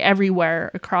planes fly everywhere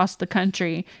across the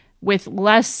country with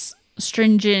less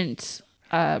stringent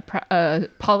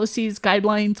policies,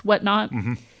 guidelines, whatnot.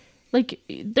 Mm-hmm. Like,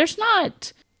 there's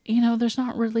not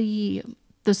really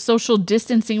the social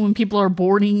distancing when people are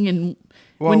boarding and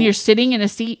when you're sitting in a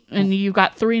seat and you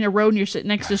got 3 in a row and you're sitting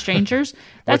next to strangers,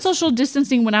 that social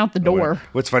distancing went out the door.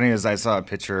 What's funny is I saw a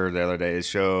picture the other day. It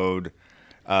showed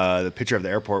the picture of the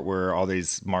airport where all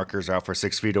these markers are out for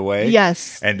 6 feet away.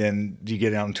 Yes. And then you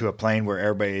get onto a plane where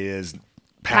everybody is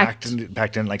packed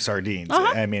in like sardines.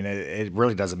 I mean, it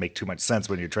really doesn't make too much sense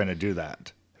when you're trying to do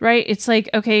that. Right. It's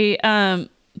like, okay,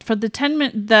 for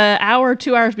the hour,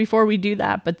 2 hours before we do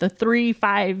that, but the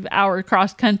 3-5 hour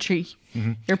cross country,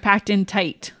 you're packed in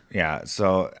tight. Yeah,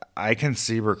 so I can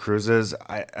see where cruises.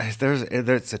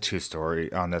 It's a two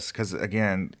story on this because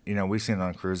again, we've seen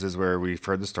on cruises where we've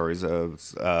heard the stories of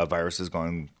viruses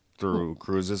going through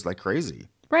cruises like crazy.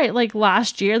 Right, like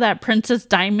last year, that Princess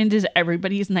Diamond is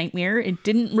everybody's nightmare. It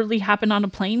didn't really happen on a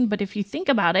plane, but if you think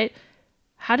about it,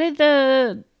 how did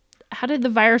the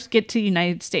virus get to the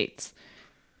United States?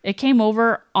 It came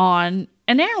over on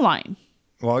an airline.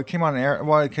 Well, it came on air.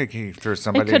 Well, it came through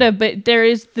somebody. It could have, but there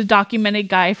is the documented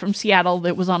guy from Seattle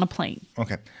that was on a plane.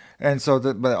 Okay. And so,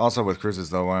 but also with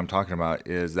cruises, though, what I'm talking about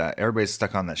is that everybody's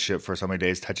stuck on that ship for so many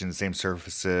days, touching the same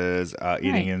surfaces,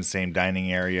 eating in the same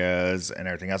dining areas, and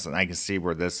everything else. And I can see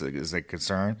where this is a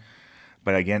concern.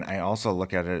 But again, I also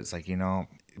look at it, it's like,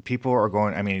 people are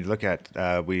going, I mean, look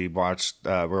at, we watched,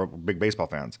 we're big baseball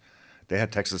fans. They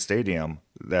had Texas Stadium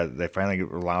that they finally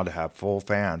were allowed to have full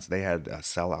fans. They had a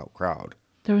sellout crowd.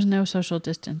 There was no social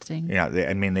distancing. Yeah,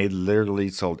 they literally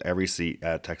sold every seat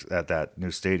at that new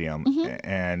stadium.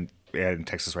 And in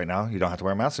Texas right now, you don't have to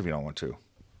wear a mask if you don't want to.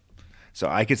 So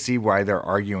I could see why they're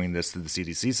arguing this to the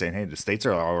CDC, saying, hey, the states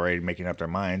are already making up their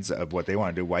minds of what they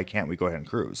want to do. Why can't we go ahead and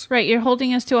cruise? Right, you're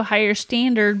holding us to a higher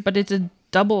standard, but it's a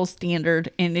double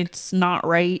standard, and it's not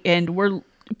right. And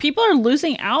people are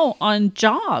losing out on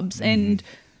jobs, and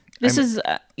this is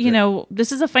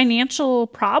a financial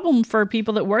problem for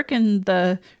people that work in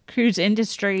the cruise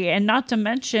industry, and not to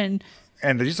mention.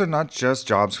 And these are not just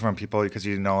jobs from people, because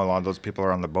a lot of those people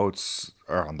are on the boats.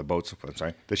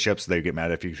 The ships. They get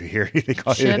mad if you hear they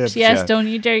call ships. Yes, don't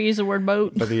you dare use the word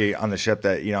boat. But on the ship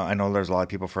that I know there's a lot of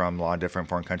people from a lot of different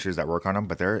foreign countries that work on them.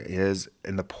 But there is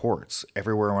in the ports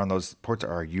everywhere around those ports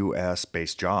are U.S.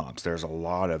 based jobs. There's a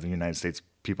lot of United States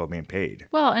people being paid.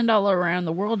 Well, and all around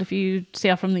the world, if you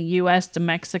sail from the U.S. to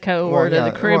Mexico or to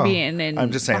the Caribbean and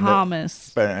I'm just saying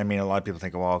Bahamas. But I mean, a lot of people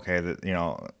think, well, okay, that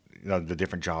the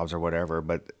different jobs or whatever,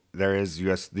 but there is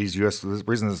these U.S.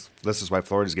 reasons. This is why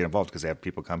Florida's get involved, because they have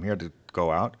people come here to go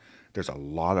out. There's a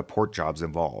lot of port jobs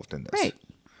involved in this. Right.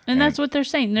 And that's what they're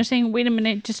saying. They're saying, wait a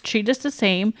minute, just treat us the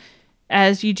same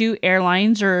as you do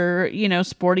airlines or,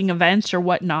 sporting events or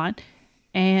whatnot.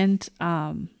 And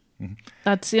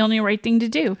that's the only right thing to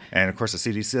do. And of course, the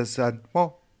CDC said,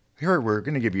 well, here, we're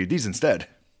going to give you these instead.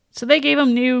 So they gave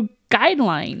them new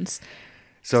guidelines.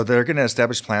 So they're going to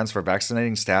establish plans for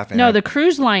vaccinating staff. No, the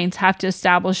cruise lines have to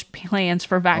establish plans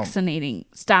for vaccinating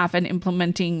staff and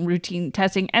implementing routine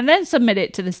testing, and then submit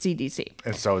it to the CDC.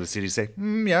 And so the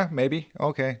CDC, yeah, maybe.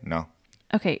 Okay, no.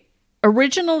 Okay.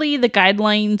 Originally, the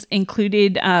guidelines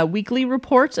included weekly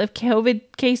reports of COVID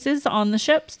cases on the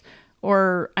ships,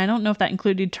 or I don't know if that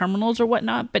included terminals or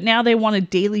whatnot, but now they want a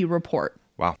daily report.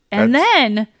 Wow. And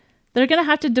then they're going to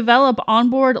have to develop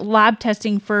onboard lab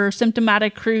testing for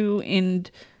symptomatic crew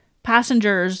and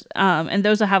passengers, and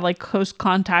those that have like close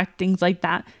contact, things like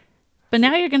that. But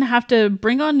now you're going to have to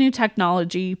bring on new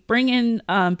technology, bring in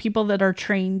people that are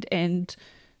trained and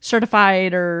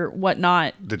certified or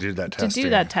whatnot to do that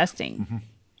testing. Mm-hmm.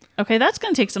 Okay, that's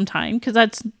going to take some time because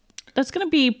that's going to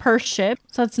be per ship.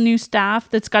 So that's new staff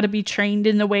that's got to be trained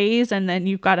in the ways, and then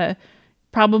you've got to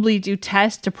probably do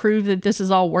tests to prove that this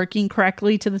is all working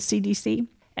correctly to the CDC.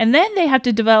 And then they have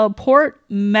to develop port,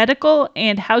 medical,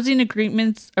 and housing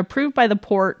agreements approved by the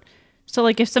port. So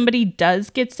like if somebody does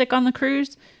get sick on the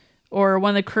cruise or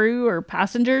one of the crew or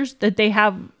passengers, that they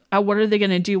have, what are they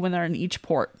going to do when they're in each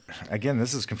port? Again,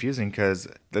 this is confusing because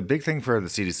the big thing for the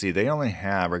CDC, they only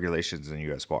have regulations in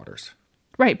U.S. waters.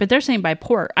 Right, but they're saying by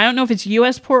port. I don't know if it's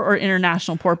U.S. port or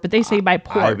international port, but they say by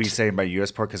port. I would be saying by U.S.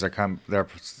 port because they're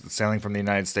sailing from the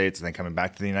United States and then coming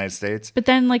back to the United States. But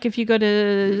then, like, if you go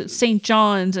to St.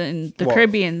 John's and the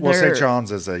Caribbean, St.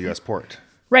 John's is a U.S. port.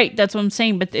 Right, that's what I'm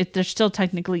saying. But they're still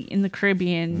technically in the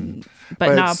Caribbean,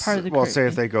 but not part of the Caribbean. Well, say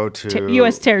if they go to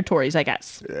U.S. territories, I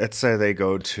guess. Let's say they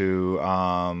go to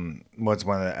what's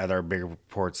one of the other bigger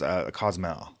ports,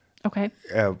 Cozumel. Okay.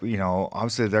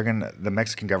 Obviously the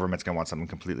Mexican government's going to want something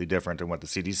completely different than what the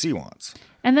CDC wants.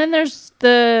 And then there's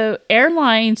the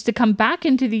airlines to come back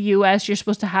into the U.S. You're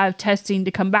supposed to have testing to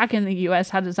come back in the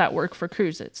U.S. How does that work for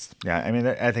cruises? Yeah, I mean,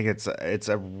 I think it's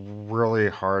a really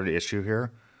hard issue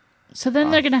here. So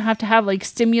then they're going to have like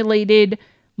stimulated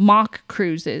mock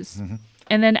cruises.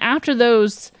 And then after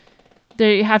those,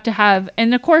 they have to have,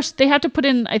 and of course they have to put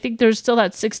in, I think there's still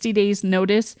that 60 days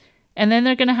notice. And then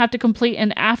they're going to have to complete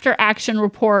an after action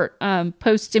report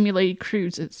post-stimulated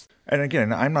cruises. And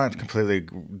again, I'm not completely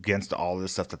against all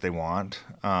this stuff that they want.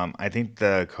 I think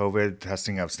the COVID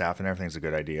testing of staff and everything is a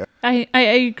good idea. I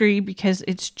agree, because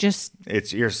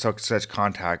you're such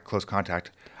close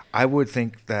contact. I would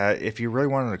think that if you really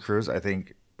wanted a cruise, I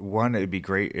think one, it'd be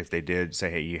great if they did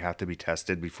say, hey, you have to be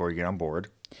tested before you get on board.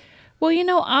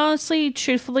 Well, honestly,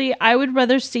 truthfully, I would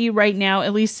rather see right now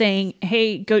at least saying,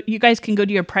 hey, you guys can go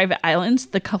to your private islands,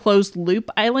 the closed loop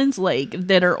islands, like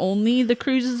that are only the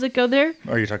cruises that go there.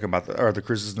 Are you talking about the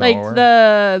cruises like nowhere?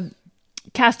 The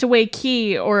Castaway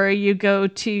Key, or you go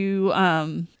to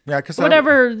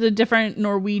whatever the different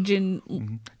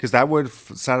Norwegian. Because that would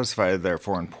satisfy their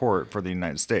foreign port for the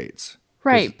United States.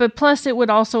 Right, but plus it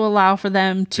would also allow for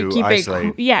them to keep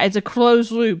isolate. It's a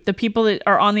closed loop. The people that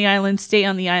are on the island stay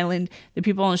on the island. The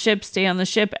people on the ship stay on the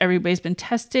ship. Everybody's been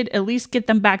tested. At least get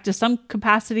them back to some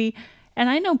capacity. And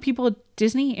I know people at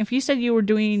Disney, if you said you were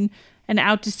doing an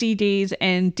out to sea days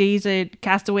and days at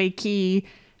Castaway Key,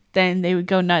 then they would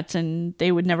go nuts and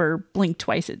they would never blink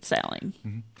twice at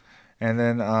sailing. And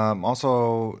then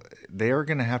also, they are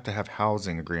going to have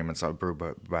housing agreements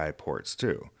approved by ports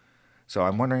too. So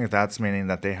I'm wondering if that's meaning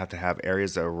that they have to have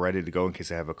areas that are ready to go in case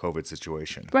they have a COVID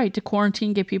situation. Right, to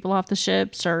quarantine, get people off the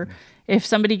ships, or if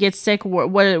somebody gets sick,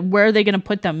 where are they going to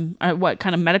put them? What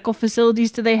kind of medical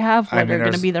facilities do they have? What are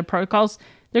going to be their protocols?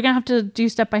 They're going to have to do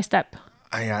step by step.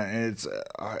 I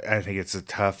think it's a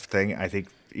tough thing. I think,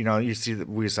 you see that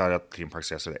we saw it at the theme parks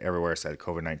yesterday. Everywhere said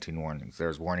COVID-19 warnings.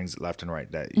 There's warnings left and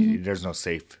right that there's no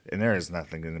safe, and there is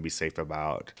nothing going to be safe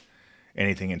about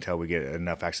anything until we get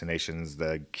enough vaccinations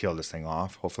to kill this thing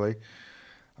off, hopefully.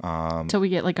 Until we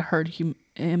get like a herd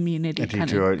immunity kind of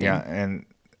thing. Yeah, and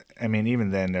I mean,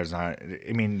 even then, there's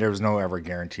no ever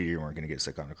guarantee you weren't going to get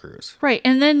sick on a cruise. Right,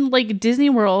 and then like Disney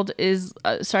World is,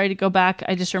 sorry to go back,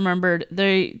 I just remembered,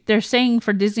 they're saying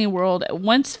for Disney World,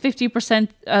 once 50%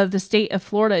 of the state of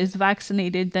Florida is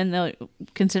vaccinated, then they'll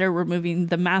consider removing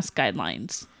the mask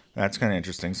guidelines. That's kind of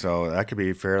interesting. So that could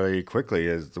be fairly quickly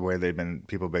as the way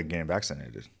people have been getting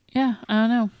vaccinated. Yeah, I don't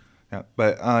know. Yeah,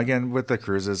 but again, with the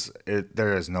cruises,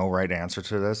 there is no right answer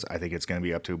to this. I think it's going to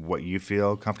be up to what you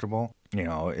feel comfortable.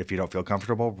 If you don't feel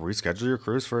comfortable, reschedule your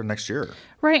cruise for next year.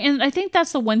 Right, and I think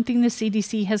that's the one thing the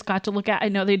CDC has got to look at. I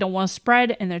know they don't want to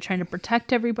spread, and they're trying to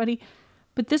protect everybody.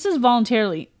 But this is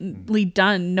voluntarily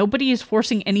done. Nobody is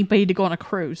forcing anybody to go on a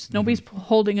cruise. Nobody's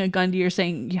holding a gun to you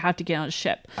saying you have to get on a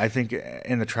ship. I think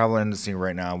in the travel industry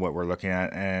right now, what we're looking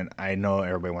at, and I know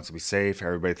everybody wants to be safe.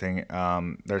 Everybody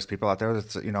there's people out there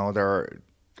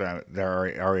that they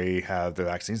already have the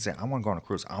vaccine saying, I want to go on a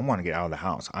cruise. I want to get out of the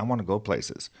house. I want to go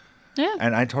places. Yeah.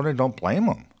 And I totally don't blame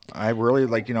them. I really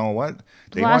what?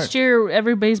 Last year,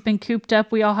 everybody's been cooped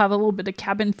up. We all have a little bit of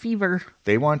cabin fever.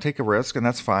 They want to take a risk, and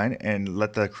that's fine. And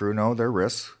let the crew know their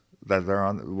risks, that they're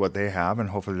on what they have, and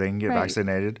hopefully they can get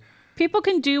vaccinated. People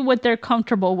can do what they're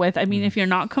comfortable with. I mean, if you're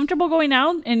not comfortable going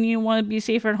out and you want to be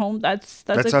safer at home, that's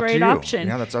a great option.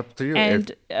 Yeah, that's up to you.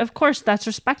 And of course, that's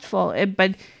respectful.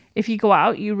 But if you go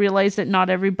out, you realize that not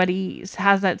everybody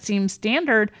has that same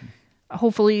standard.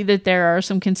 Hopefully that there are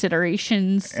some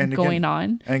considerations going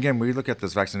on. And again, we look at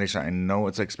this vaccination. I know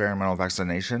it's experimental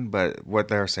vaccination, but what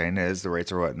they're saying is the rates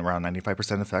are around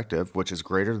 95% effective, which is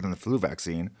greater than the flu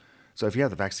vaccine. So if you have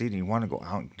the vaccine and you want to go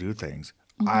out and do things,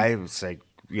 I would say,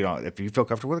 if you feel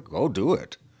comfortable with it, go do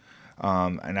it.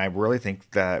 And I really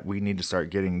think that we need to start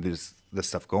getting this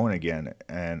stuff going again.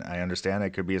 And I understand it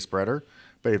could be a spreader.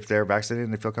 But if they're vaccinated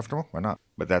and they feel comfortable, why not?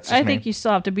 But that's just I think you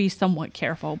still have to be somewhat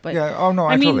careful. But yeah, I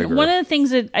totally agree. One of the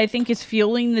things that I think is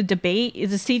fueling the debate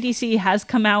is the CDC has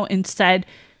come out and said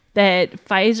that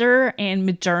Pfizer and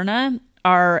Moderna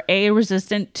are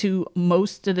resistant to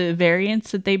most of the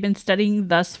variants that they've been studying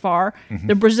thus far.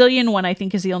 The Brazilian one, I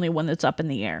think, is the only one that's up in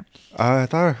the air. I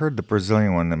thought I heard the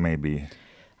Brazilian one that may be.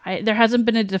 There hasn't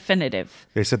been a definitive.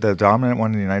 They said the dominant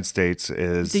one in the United States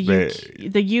is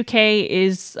the UK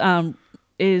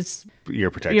is you're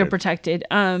protected.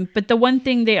 But the one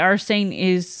thing they are saying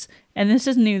is, and this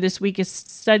is new this week, is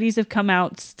studies have come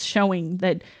out showing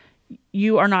that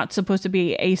you are not supposed to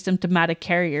be an asymptomatic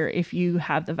carrier if you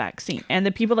have the vaccine. And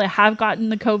the people that have gotten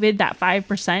the COVID, that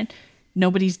 5%,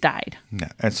 nobody's died. Yeah.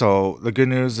 And so the good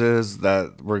news is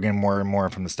that we're getting more and more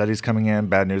from the studies coming in.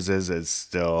 Bad news is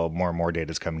still more and more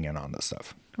data is coming in on this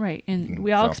stuff. Right. And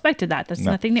we all expected that. That's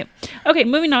nothing new. Okay,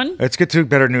 moving on. Let's get to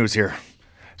better news here.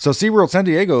 So SeaWorld San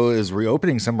Diego is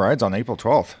reopening some rides on April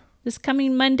 12th. This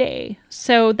coming Monday.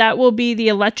 So that will be the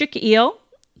Electric Eel,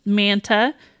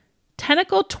 Manta,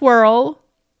 Tentacle Twirl,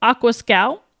 Aqua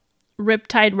Scout,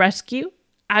 Riptide Rescue,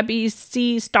 Abby's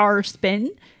Sea Star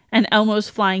Spin, and Elmo's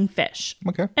Flying Fish.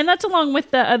 Okay. And that's along with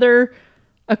the other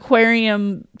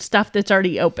aquarium stuff that's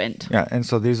already opened. Yeah, and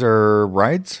so these are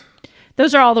rides?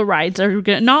 Those are all the rides.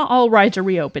 Not all rides are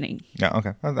reopening. Yeah,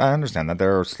 okay. I understand that.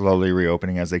 They're slowly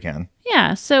reopening as they can.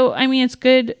 Yeah, so, I mean, it's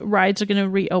good. Rides are going to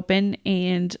reopen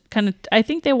and I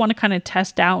think they want to kind of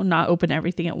test out and not open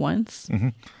everything at once. Mm-hmm.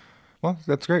 Well,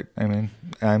 that's great. I mean,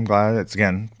 I'm glad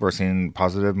we're seeing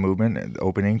positive movement and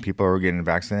opening. People are getting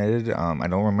vaccinated. I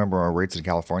don't remember our rates in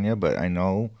California, but I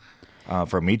know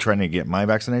for me trying to get my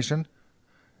vaccination,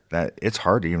 that it's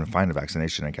hard to even find a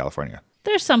vaccination in California.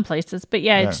 There's some places, but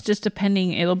yeah, it's just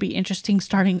depending. It'll be interesting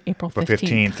starting April 15th. But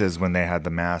 15th is when they had the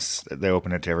mass. They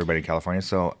opened it to everybody in California.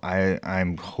 So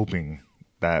I'm hoping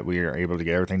that we are able to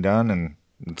get everything done and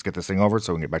let's get this thing over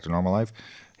so we can get back to normal life.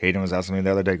 Hayden was asking me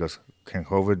the other day, goes, can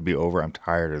COVID be over? I'm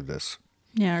tired of this.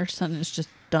 Yeah, our son is just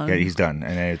done. Yeah, he's done.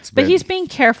 But he's being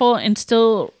careful and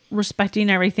still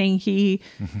respecting everything. He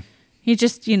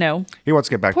just, he wants to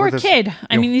get back. Poor kid.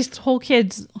 I mean, these whole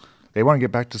kids. They want to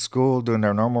get back to school, doing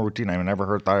their normal routine. I thought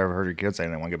I ever heard your kids saying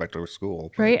they want to get back to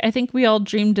school. Right? I think we all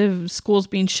dreamed of schools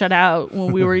being shut out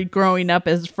when we were growing up.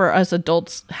 As for us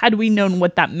adults, had we known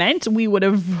what that meant, we would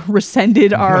have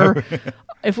rescinded our...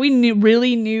 If we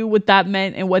really knew what that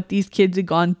meant and what these kids had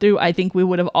gone through, I think we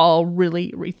would have all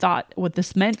really rethought what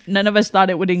this meant. None of us thought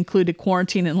it would include a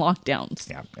quarantine and lockdowns.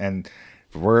 Yeah, and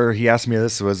where he asked me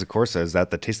this was, of course, I was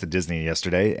at the Taste of Disney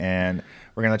yesterday, and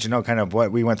we're going to let you know kind of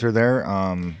what we went through there.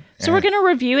 So we're going to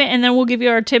review it, and then we'll give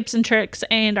you our tips and tricks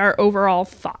and our overall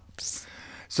thoughts.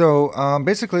 So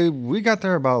basically, we got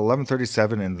there about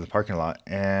 11:37 into the parking lot,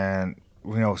 and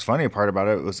what's funny part about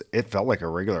it was it felt like a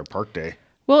regular park day.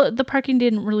 Well, the parking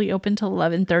didn't really open till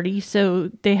 11:30,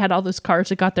 so they had all those cars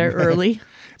that got there early,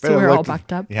 so we were all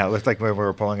backed up. Yeah, it looked like we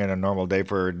were pulling in a normal day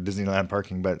for Disneyland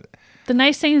parking, but... The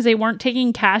nice thing is they weren't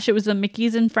taking cash. It was a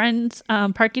Mickey's and Friends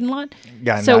parking lot.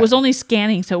 Yeah, so it was only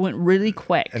scanning, so it went really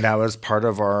quick. And that was part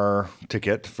of our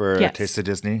ticket for Taste of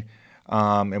Disney.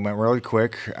 It went really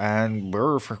quick, and we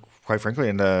were, quite frankly,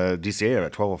 in the DCA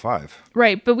at 12:05.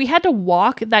 Right, but we had to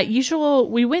walk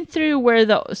we went through where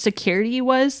the security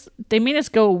was. They made us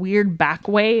go a weird back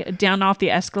way down off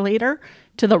the escalator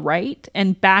to the right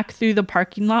and back through the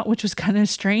parking lot, which was kind of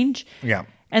strange. Yeah.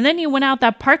 And then you went out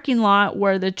that parking lot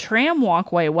where the tram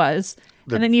walkway was,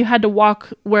 and then you had to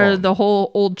walk where the whole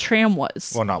old tram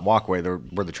was. Well, not walkway,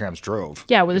 where the trams drove.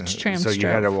 Yeah, where the trams drove. So you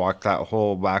had to walk that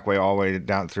whole back way all the way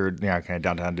down through, kind of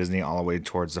downtown Disney, all the way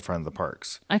towards the front of the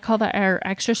parks. I call that our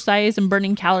exercise and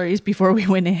burning calories before we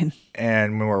went in.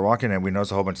 And when we were walking in, we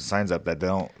noticed a whole bunch of signs up that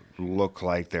don't look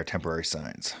like they're temporary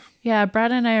signs. Yeah,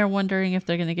 Brad and I are wondering if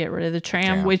they're going to get rid of the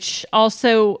tram, which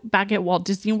also back at Walt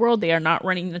Disney World, they are not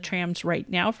running the trams right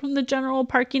now from the general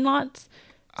parking lots.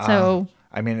 So,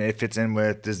 I mean, it fits in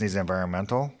with Disney's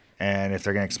environmental, and if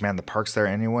they're going to expand the parks there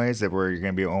anyways, that where you're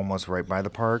going to be almost right by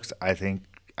the parks,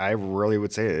 I really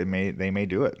would say they may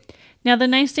do it. Now, the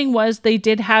nice thing was they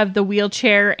did have the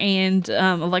wheelchair and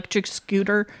electric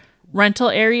scooter rental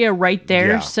area right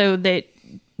there, so that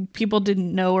people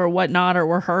didn't know or whatnot or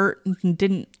were hurt and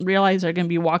didn't realize they're going to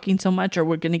be walking so much or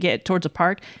we're going to get towards a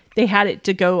park. They had it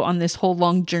to go on this whole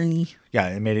long journey. Yeah,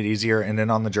 it made it easier. And then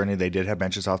on the journey, they did have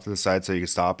benches off to the side so you could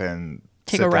stop and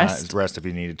take a rest if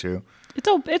you needed to. It's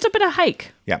a bit of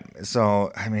hike. Yeah.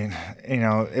 So, I mean,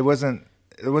 it wasn't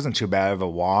too bad of a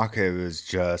walk. It was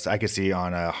just, I could see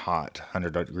on a hot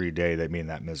 100-degree day that being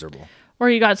that miserable. Or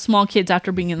you got small kids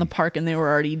after being in the park and they were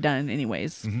already done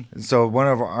anyways. Mm-hmm. So one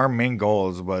of our main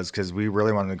goals was because we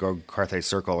really wanted to go Carthay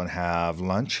Circle and have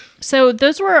lunch. So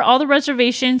those were all the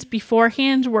reservations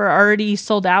beforehand were already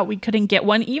sold out. We couldn't get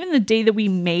one. Even the day that we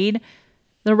made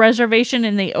the reservation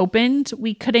and they opened,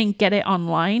 we couldn't get it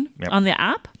online on the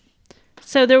app.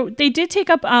 So they did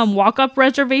take up walk-up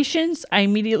reservations. I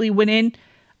immediately went in.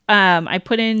 I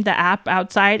put in the app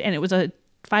outside and it was a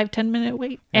 5-10 minute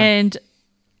wait. Yeah. And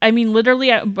I mean,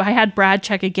 literally, I had Brad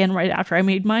check again right after I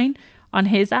made mine on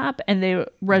his app, and the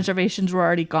reservations were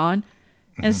already gone.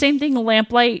 Mm-hmm. And same thing,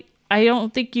 Lamplight. I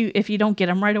don't think if you don't get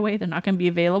them right away, they're not going to be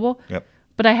available. Yep.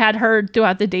 But I had heard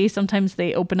throughout the day, sometimes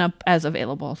they open up as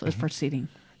available for seating.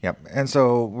 Yep. And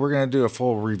so we're going to do a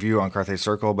full review on Carthay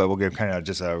Circle, but we'll give kind of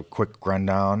just a quick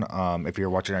rundown. If you're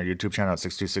watching our YouTube channel at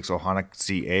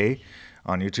 626OhanaCA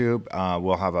on YouTube,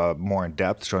 we'll have a more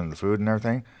in-depth showing the food and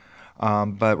everything.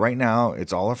 But right now,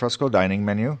 it's all a fresco dining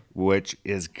menu, which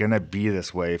is going to be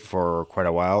this way for quite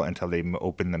a while until they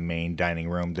open the main dining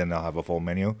room. Then they'll have a full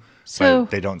menu. So,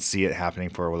 but they don't see it happening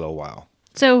for a little while.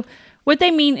 So What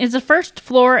they mean is the first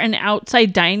floor and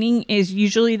outside dining is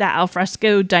usually the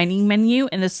alfresco dining menu,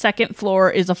 and the second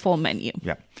floor is a full menu.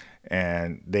 Yeah.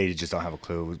 And they just don't have a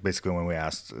clue. Basically, when we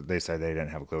asked, they said they didn't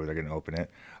have a clue they're going to open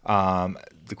it. Of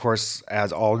course,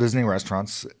 as all Disney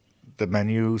restaurants, the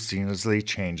menu seamlessly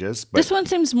changes. But, this one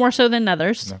seems more so than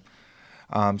others.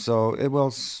 Yeah. So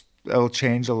it'll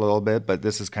change a little bit, but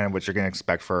this is kind of what you're going to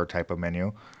expect for our type of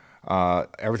menu.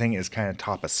 Everything is kind of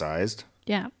tapas-sized.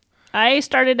 Yeah. I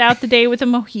started out the day with a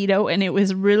mojito, and it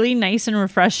was really nice and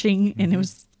refreshing, and it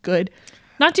was good.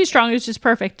 Not too strong. It was just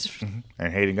perfect. Mm-hmm.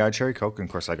 And Hayden got a cherry Coke, and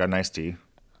of course, I got an iced tea.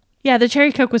 Yeah, the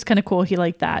cherry Coke was kind of cool. He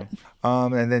liked that.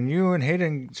 And then you and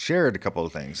Hayden shared a couple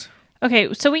of things.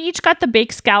 Okay, so we each got the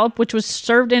baked scallop, which was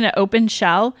served in an open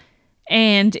shell,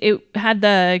 and it had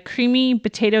the creamy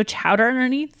potato chowder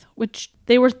underneath, which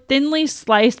they were thinly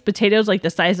sliced potatoes, like the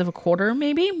size of a quarter,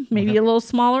 maybe a little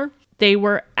smaller. They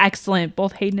were excellent.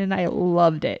 Both Hayden and I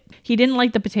loved it. He didn't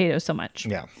like the potatoes so much.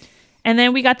 Yeah. And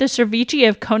then we got the ceviche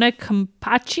of Kona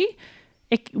Kampachi.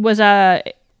 It was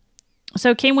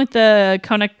so it came with the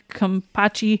Kona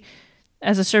Kampachi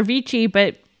as a ceviche,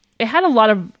 but it had a lot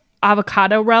of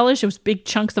avocado relish. It was big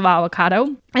chunks of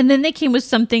avocado. And then they came with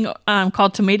something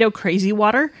called tomato crazy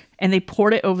water, and they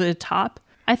poured it over the top.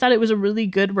 I thought it was a really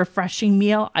good, refreshing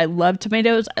meal. I love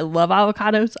tomatoes. I love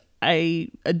avocados. I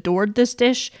adored this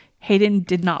dish. Hayden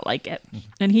did not like it.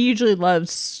 And he usually loves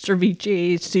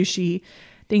ceviche, sushi,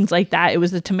 things like that. It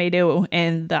was the tomato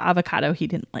and the avocado he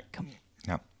didn't like.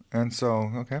 Yeah. And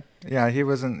so, okay. Yeah, he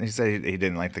said he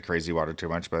didn't like the crazy water too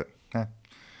much, but it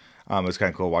was kind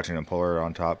of cool watching him pour it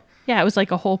on top. Yeah, it was like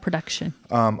a whole production.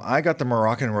 I got the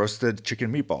Moroccan roasted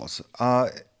chicken meatballs.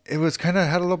 It was kind of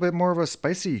had a little bit more of a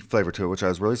spicy flavor to it, which I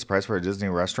was really surprised for a Disney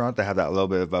restaurant to have that little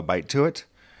bit of a bite to it.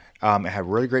 It had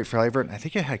really great flavor, and I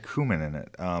think it had cumin in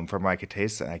it. From what I could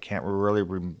taste, and I can't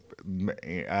remember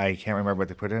what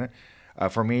they put in it.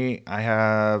 For me, I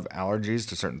have allergies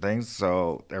to certain things,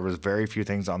 so there was very few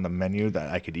things on the menu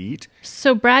that I could eat.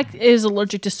 So Brad is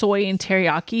allergic to soy and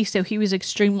teriyaki, so he was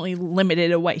extremely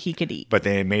limited at what he could eat. But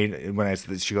they made,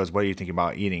 she goes, "What are you thinking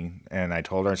about eating?" And I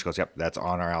told her, and she goes, "Yep, that's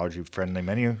on our allergy-friendly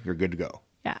menu. You're good to go."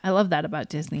 Yeah, I love that about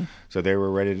Disney. So they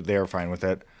were fine with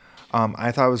it.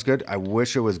 I thought it was good. I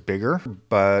wish it was bigger,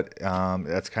 but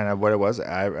that's kind of what it was.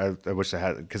 I wish I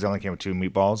had, because it only came with 2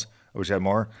 meatballs. I wish I had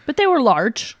more. But they were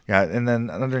large. Yeah, and then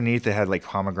underneath they had like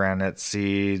pomegranate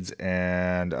seeds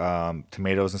and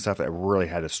tomatoes and stuff that really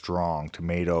had a strong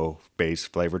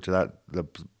tomato-based flavor to that.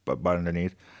 But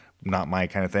underneath, not my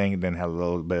kind of thing. Then had a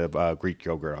little bit of Greek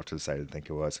yogurt off to the side, I think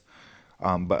it was.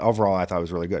 But overall, I thought it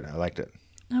was really good. I liked it.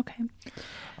 Okay.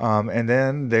 And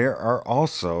then there are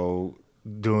also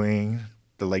doing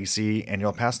the Legacy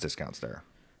annual pass discounts there.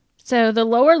 So the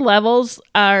lower levels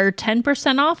are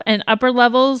 10% off, and upper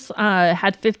levels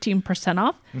had 15%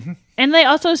 off. Mm-hmm. And they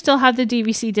also still have the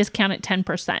DVC discount at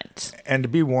 10%. And to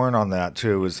be warned on that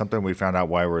too is something we found out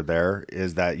why we're there,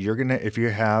 is that if you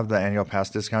have the annual pass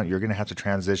discount, you're gonna have to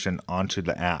transition onto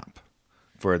the app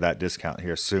for that discount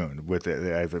here soon.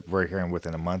 We're hearing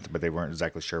within a month, but they weren't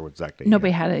exactly sure what exact date.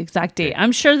 Nobody had an exact date.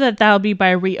 I'm sure that'll be by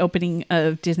reopening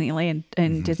of Disneyland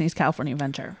and Disney's California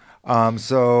Adventure. We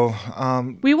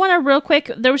want to real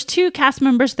quick. There was 2 cast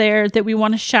members there that we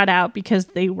want to shout out because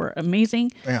they were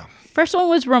amazing. Yeah. First one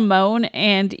was Ramon,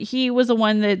 and he was the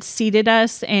one that seated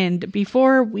us. And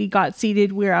before we got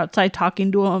seated, we were outside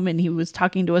talking to him, and he was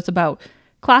talking to us about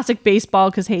classic baseball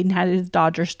because Hayden had his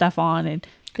Dodger stuff on, and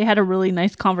they had a really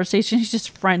nice conversation. He's just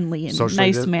friendly and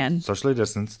nice man. Socially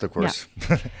distanced, of course.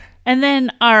 Yeah. And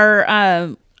then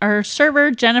our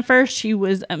server, Jennifer, she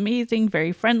was amazing,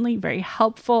 very friendly, very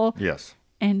helpful. Yes.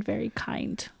 And very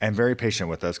kind. And very patient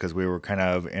with us because we were kind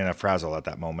of in a frazzle at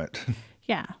that moment.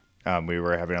 Yeah. We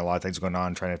were having a lot of things going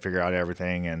on, trying to figure out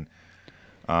everything.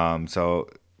 And so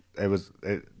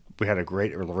we had a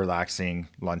great, relaxing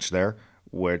lunch there,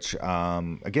 which,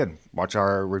 again, watch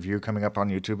our review coming up on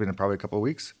YouTube in probably a couple of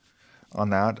weeks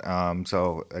on that.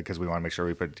 Because we want to make sure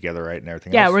we put it together right and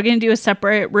everything else. Yeah, we're going to do a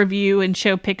separate review and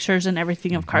show pictures and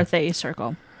everything of Carthay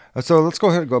Circle. So let's go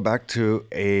ahead and go back to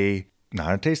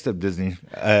not a taste of Disney,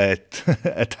 a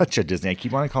touch of Disney. I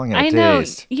keep on calling it a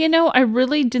taste. You know, I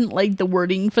really didn't like the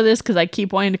wording for this because I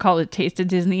keep wanting to call it Taste of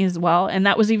Disney as well. And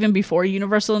that was even before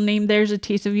Universal named theirs a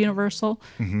Taste of Universal.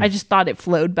 Mm-hmm. I just thought it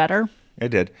flowed better. It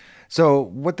did. So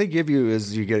what they give you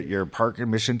is you get your park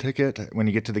admission ticket when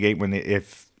you get to the gate.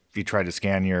 If you try to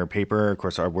scan your paper, of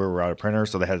course, we're out of printer,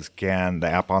 so they had to scan the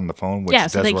app on the phone. Which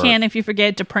so they can, if you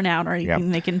forget to print out or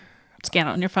anything, they can scan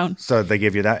it on your phone. So they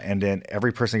give you that, and then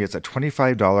every person gets a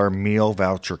 $25 meal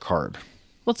voucher card.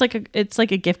 Well, it's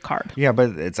like a gift card. Yeah,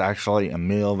 but it's actually a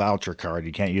meal voucher card.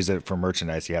 You can't use it for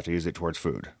merchandise. You have to use it towards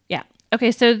food. Yeah.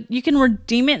 Okay, so you can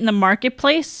redeem it in the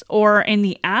marketplace or in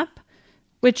the app,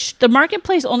 which the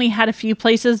marketplace only had a few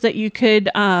places that you could.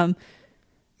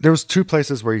 There was 2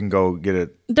 places where you can go get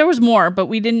it. There was more, but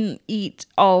we didn't eat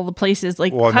all the places.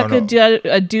 Like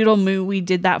a Doodle Moo, we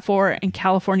did that for, and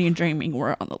California Dreaming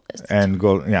were on the list. And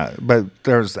go, yeah, but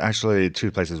there's actually 2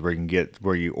 places where you can get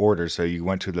where you order. So you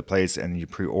went to the place and you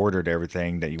pre-ordered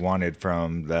everything that you wanted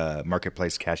from the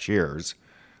marketplace cashiers,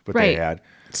 what they had.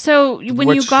 So when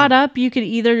you got up, you could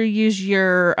either use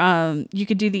your, you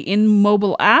could do the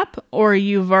in-mobile app, or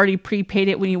you've already prepaid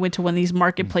it when you went to one of these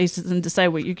marketplaces and decide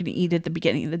what you're going to eat at the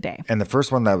beginning of the day. And the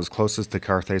first one that was closest to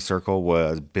Carthay Circle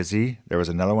was busy. There was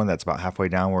another one that's about halfway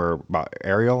down where about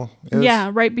Ariel is.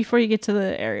 Yeah, right before you get to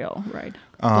the Ariel ride.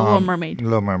 The Little Mermaid.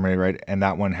 Little Mermaid, right? And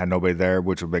that one had nobody there,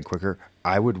 which would have been quicker.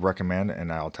 I would recommend,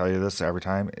 and I'll tell you this every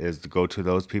time, is to go to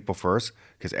those people first.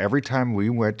 Because every time we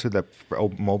went to the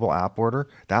mobile app order,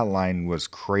 that line was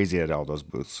crazy at all those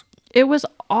booths. It was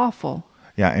awful.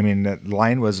 Yeah, I mean, the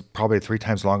line was probably 3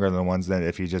 times longer than the ones that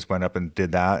if you just went up and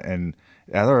did that. And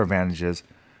the other advantage is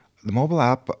the mobile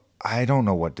app, I don't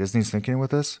know what Disney's thinking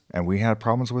with this. And we had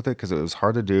problems with it because it was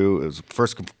hard to do. It was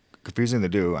first confusing to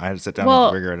do. I had to sit down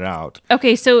and figure it out.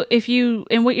 Okay, so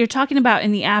and what you're talking about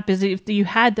in the app is if you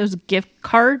had those gift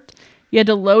cards, you had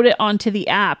to load it onto the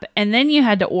app, and then you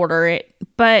had to order it.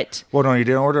 But well, no, you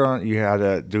didn't order on. You had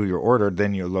to do your order,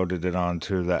 then you loaded it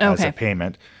onto as a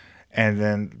payment, and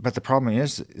then. But the problem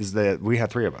is that we had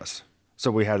 3 of us,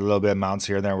 so we had a little bit of amounts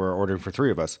here and there. We're ordering for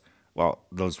 3 of us. Well,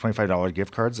 those $25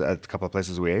 gift cards at a couple of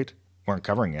places we ate weren't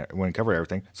covering it. Wouldn't cover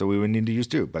everything, so we would need to use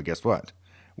 2. But guess what?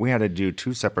 We had to do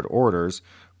 2 separate orders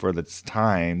for the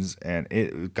times, and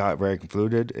it got very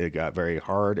convoluted. It got very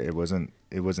hard. It wasn't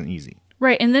easy.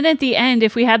 Right, and then at the end,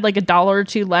 if we had like $1 or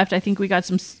 $2 left, I think we got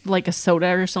some like a soda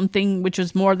or something, which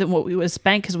was more than what we would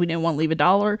spend because we didn't want to leave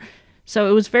 $1. So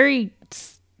it was very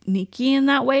sneaky in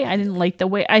that way. I didn't like the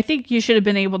way. I think you should have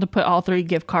been able to put all 3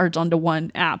 gift cards onto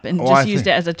one app and used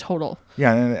it as a total.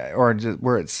 Yeah, or just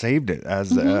where it saved it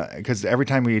as because every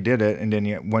time we did it, and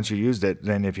then once you used it,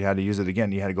 then if you had to use it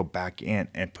again, you had to go back in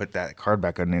and put that card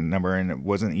back on the number, and it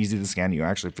wasn't easy to scan. You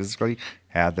actually physically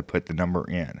had to put the number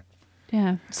in.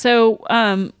 Yeah. So,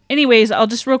 anyways, I'll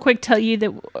just real quick tell you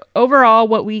that overall,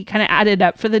 what we kind of added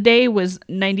up for the day was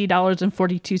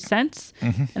 $90.42,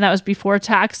 and that was before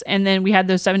tax. And then we had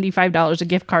those $75 of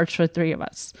gift cards for 3 of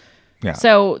us. Yeah.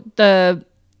 So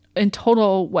in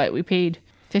total, we paid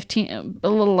a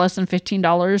little less than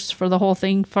 $15 for the whole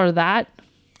thing for that.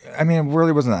 I mean, it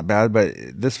really wasn't that bad, but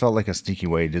this felt like a sneaky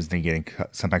way Disney getting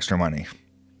some extra money.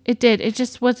 It did. It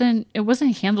just wasn't. It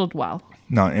wasn't handled well.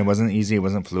 No, it wasn't easy. It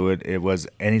wasn't fluid. It was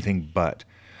anything but.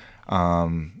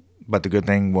 But the good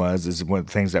thing is one of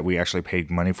the things that we actually paid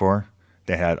money for.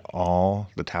 They had all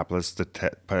the tablets, the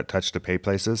touch to pay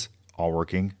places, all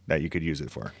working that you could use it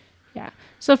for. Yeah.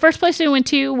 So the first place we went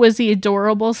to was the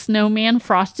adorable snowman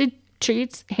frosted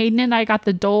treats. Hayden and I got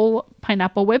the Dole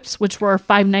pineapple whips, which were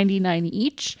 $5.99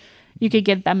 each. You could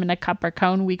get them in a cup or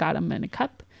cone. We got them in a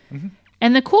cup. Mm-hmm.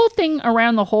 And the cool thing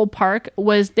around the whole park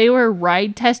was they were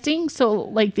ride testing. So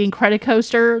like the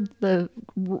Incredicoaster, the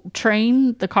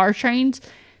train, the car trains,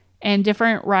 and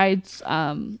different rides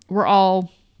were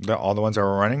all... all the ones that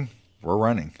were running? Were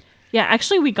running. Yeah,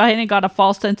 actually we got in and got a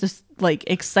false sense of like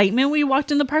excitement when we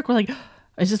walked in the park. We're like,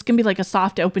 is this going to be like a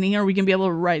soft opening, or are we going to be able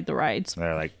to ride the rides?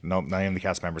 They're like, nope, not even the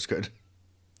cast members could.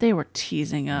 They were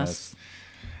teasing us. Yes.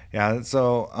 Yeah,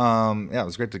 so it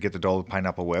was great to get the Dole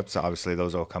pineapple whips. Obviously,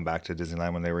 those will come back to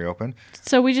Disneyland when they reopen.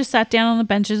 So we just sat down on the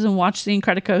benches and watched the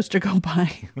Incredicoaster go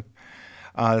by.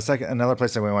 Another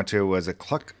place that we went to was a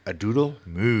Cluck-a-Doodle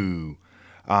Moo.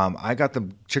 I got the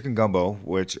chicken gumbo,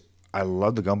 which I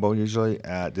love the gumbo usually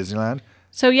at Disneyland.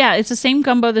 So yeah, it's the same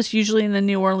gumbo that's usually in the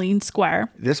New Orleans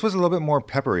Square. This was a little bit more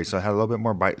peppery, so it had a little bit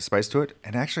more spice to it.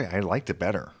 And actually, I liked it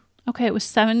better. Okay, it was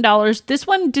 $7. This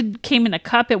one came in a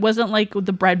cup. It wasn't like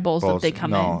the bread bowls that they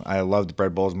come in. No, I loved the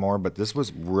bread bowls more, but this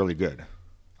was really good.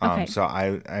 Okay. So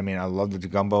I mean, I loved the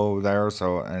gumbo there.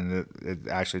 So and it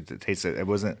actually tasted. It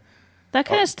wasn't that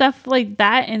kind of stuff like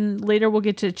that. And later we'll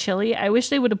get to chili. I wish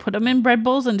they would have put them in bread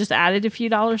bowls and just added a few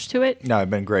dollars to it. No,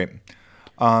 it'd been great.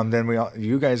 Then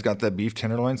you guys got the beef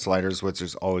tenderloin sliders, which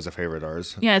is always a favorite of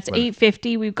ours. Yeah, it's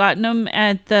 $8.50. We've gotten them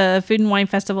at the Food and Wine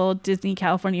Festival at Disney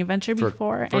California Adventure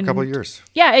before. For a couple of years.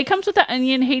 Yeah, it comes with the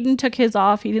onion. Hayden took his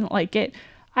off. He didn't like it.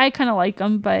 I kind of like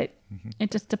them, but it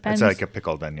just depends. It's like a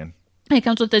pickled onion. It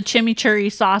comes with the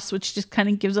chimichurri sauce, which just kind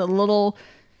of gives it a little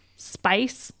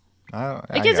spice.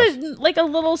 It gives it like a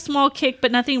little small kick,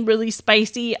 but nothing really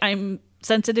spicy. I'm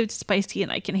sensitive to spicy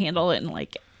and I can handle it and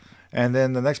like it. And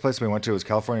then the next place we went to was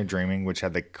California Dreaming, which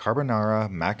had the carbonara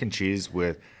mac and cheese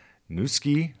with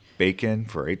Nooski bacon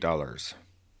for $8.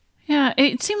 Yeah,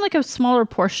 it seemed like a smaller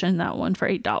portion, that one, for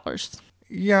 $8.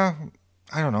 Yeah,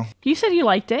 I don't know. You said you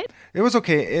liked it. It was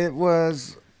okay. It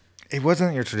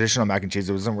wasn't your traditional mac and cheese.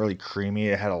 It wasn't really creamy.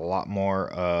 It had a lot more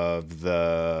of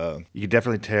the... You could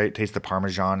definitely taste the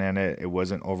Parmesan in it. It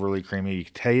wasn't overly creamy. You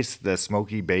could taste the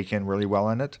smoky bacon really well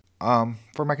in it.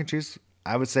 For mac and cheese,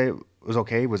 I would say it was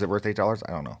okay. Was it worth $8?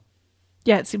 I don't know.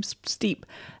 Yeah, it seems steep.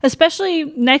 Especially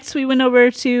next we went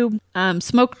over to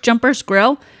Smoke Jumper's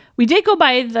Grill. We did go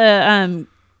by the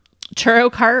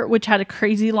churro cart, which had a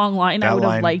crazy long line. I would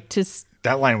have liked to...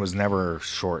 That line was never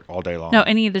short all day long. No,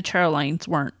 any of the churro lines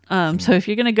weren't. So if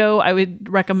you're going to go, I would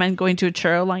recommend going to a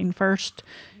churro line first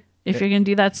if you're going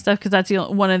to do that stuff, because that's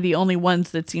one of the only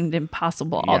ones that seemed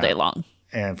impossible all day long.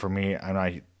 And for me, I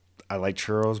like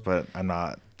churros, but I'm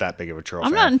not that big of a churro fan.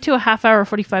 I'm not into a half hour,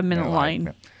 45-minute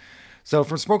line. So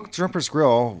from Smoke Jumper's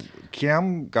Grill,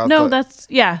 Kim got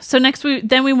So next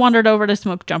we wandered over to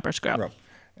Smoke Jumper's Grill.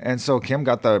 And so Kim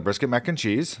got the brisket mac and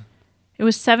cheese. It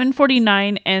was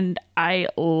 $7.49, and I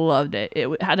loved it.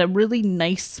 It had a really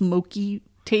nice smoky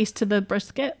taste to the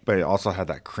brisket. But it also had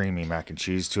that creamy mac and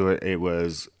cheese to it. It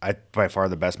was by far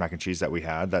the best mac and cheese that we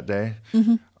had that day.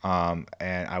 Mm-hmm.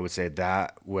 And I would say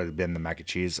that would have been the mac and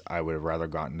cheese I would have rather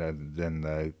gotten than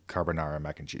the carbonara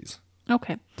mac and cheese.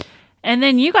 Okay. And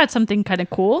then you got something kind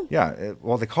of cool. Yeah.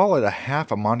 They call it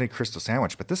a Monte Cristo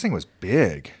sandwich, but this thing was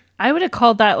big. I would have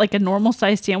called that like a normal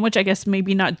size sandwich. I guess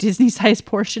maybe not Disney size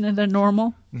portion of the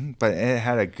normal. Mm-hmm. But it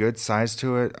had a good size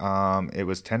to it. It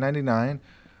was $10.99.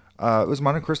 It was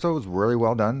Monte Cristo. It was really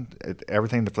well done.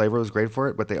 The flavor was great for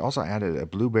it. But they also added a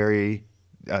blueberry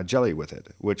jelly with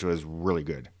it, which was really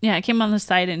good. Yeah, it came on the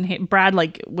side, and Brad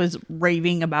was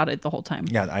raving about it the whole time.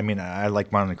 Yeah, I mean, I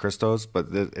like Monte Cristos, but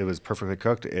it was perfectly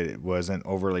cooked. It wasn't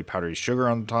overly powdery sugar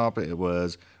on the top. It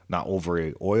was not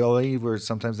overly oily, where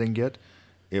sometimes they can get.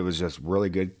 It was just really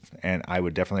good, and I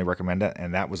would definitely recommend it.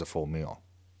 And that was a full meal.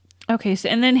 Okay, so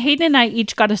and then Hayden and I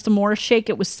each got a s'more shake.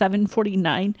 It was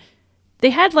 $7.49. They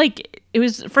had it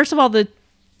was, first of all, the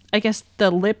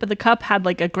lip of the cup had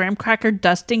like a graham cracker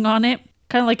dusting on it,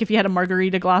 kind of like if you had a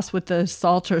margarita glass with the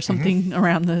salt or something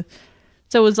around the.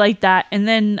 So it was like that, and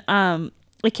then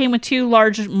it came with 2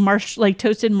 large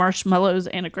toasted marshmallows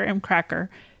and a graham cracker.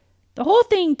 The whole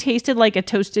thing tasted like a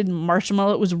toasted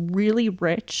marshmallow. It was really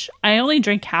rich. I only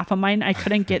drank half of mine. I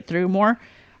couldn't get through more.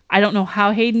 I don't know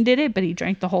how Hayden did it, but he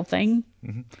drank the whole thing.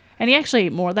 Mm-hmm. And he actually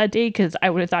ate more that day because I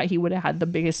would have thought he would have had the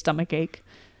biggest stomach ache.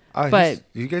 But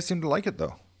you guys seem to like it,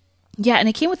 though. Yeah, and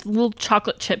it came with little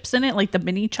chocolate chips in it, like the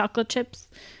mini chocolate chips.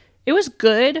 It was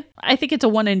good. I think it's a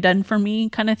one and done for me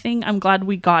kind of thing. I'm glad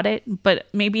we got it. But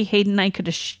maybe Hayden and I could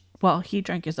have... he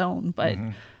drank his own, but...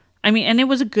 Mm-hmm. I mean, and it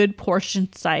was a good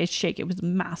portion size shake. It was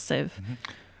massive.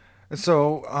 Mm-hmm.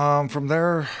 So from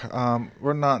there,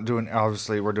 we're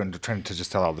trying to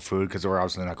just tell all the food, because we're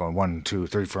obviously not going 1, 2,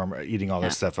 3 from eating all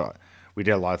this stuff. We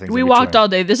did a lot of things. We walked all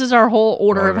day. This is our whole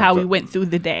order of how we went through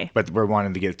the day. But we're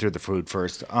wanting to get through the food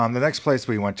first. The next place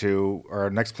we went to,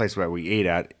 or next place that we ate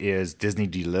at, is Disney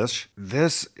Delish.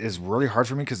 This is really hard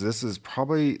for me because this is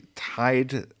probably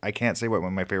tied. I can't say what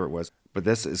one of my favorite was, but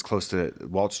this is close to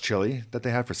Walt's chili that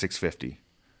they had for $6.50.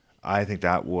 I think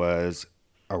that was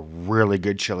a really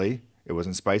good chili. It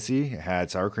wasn't spicy. It had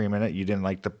sour cream in it. You didn't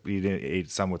ate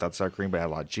some without sour cream, but it had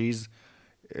a lot of cheese.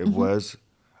 It was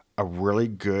a really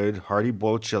good hearty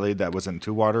boiled chili that wasn't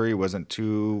too watery, wasn't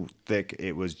too thick.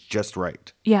 It was just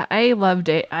right. Yeah, I loved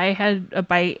it. I had a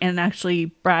bite, and actually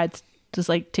Brad just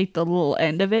take the little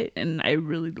end of it, and I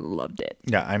really loved it.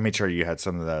 Yeah, I made sure you had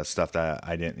some of the stuff that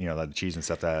I didn't, the cheese and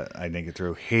stuff that I didn't get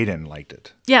through. Hayden liked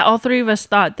it. Yeah, all 3 of us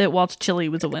thought that Walt's chili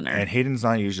was a winner. And Hayden's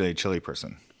not usually a chili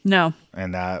person. No.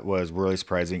 And that was really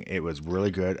surprising. It was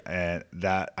really good, and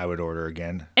that I would order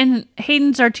again. And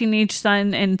Hayden's our teenage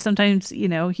son, and sometimes,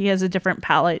 he has a different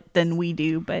palate than we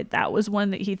do, but that was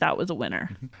one that he thought was a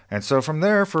winner. And so from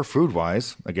there, for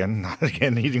food-wise, not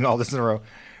eating all this in a row,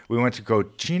 we went to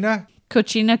Cochina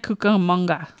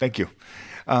Cucamonga. Thank you.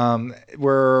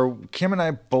 Where Kim and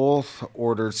I both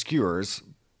ordered skewers,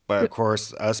 but of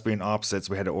course, us being opposites,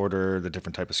 we had to order the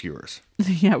different type of skewers.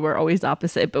 Yeah, we're always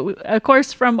opposite. But of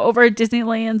course, from over at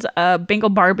Disneyland's Bengal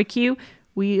Barbecue,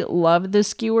 we love the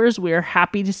skewers. We're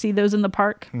happy to see those in the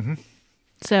park. Mm-hmm.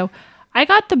 So I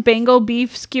got the Bengal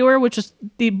beef skewer, which is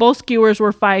both skewers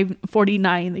were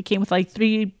 $5.49. They came with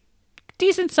 3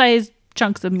 decent sized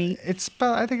chunks of meat.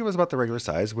 I think it was about the regular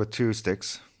size with 2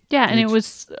 sticks. Yeah, and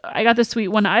I got the sweet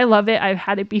one. I love it. I've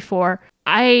had it before.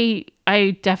 I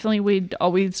I definitely would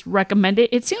always recommend it.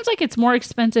 It seems like it's more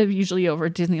expensive usually over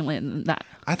at Disneyland than that.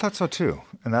 I thought so too.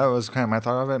 And that was kind of my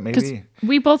thought of it. Maybe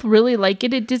we both really like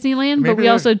it at Disneyland, but we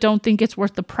also don't think it's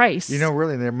worth the price.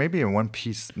 Really, there may be one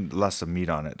piece less of meat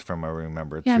on it from what I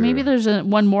remember. Yeah, maybe there's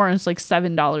one more and it's like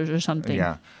 $7 or something.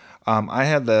 Yeah. I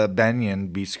had the banyan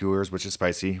beef skewers, which is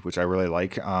spicy, which I really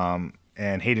like.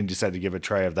 And Hayden decided to give a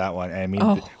try of that one. And I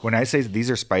mean, when I say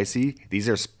these are spicy,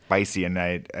 and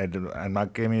I'm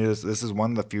not giving you this. This is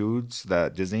one of the foods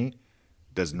that Disney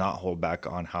does not hold back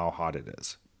on how hot it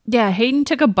is. Yeah, Hayden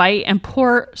took a bite, and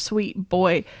poor sweet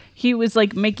boy, he was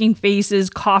like making faces,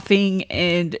 coughing,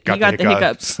 and he got the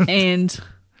hiccups. And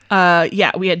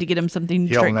we had to get him something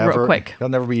to drink real quick. He'll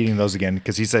never be eating those again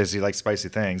because he says he likes spicy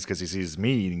things because he sees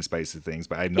me eating spicy things.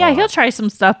 But I know. Yeah, he'll try some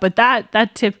stuff, but that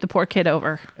tipped the poor kid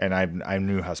over. And I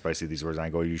knew how spicy these were. And I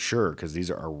go, "You sure?" Because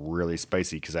these are really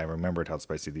spicy. Because I remembered how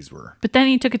spicy these were. But then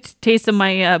he took a taste of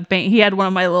my. He had one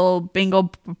of my little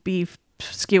Bengal beef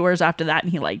skewers after that,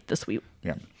 and he liked the sweet.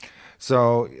 Yeah.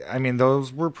 So I mean,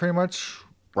 those were pretty much.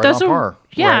 Right on par.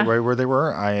 Yeah. Right where they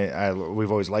were.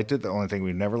 We've always liked it. The only thing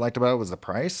we've never liked about it was the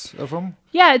price of them.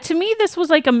 Yeah, to me, this was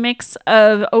like a mix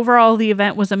of, overall, the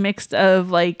event was a mix of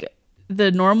like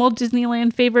the normal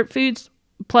Disneyland favorite foods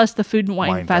plus the Food and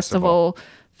Wine Festival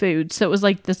food. So it was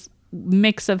like this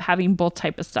mix of having both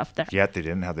type of stuff there. Yet they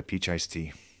didn't have the peach iced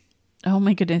tea. Oh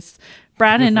my goodness.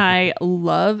 Brad and I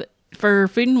love, for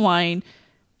Food and Wine,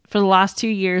 for the last 2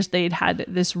 years, they'd had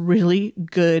this really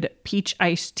good peach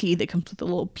iced tea that comes with a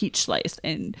little peach slice.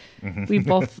 And we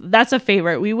both, that's a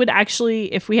favorite. We would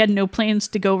actually, if we had no plans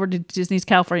to go over to Disney's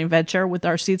California Adventure with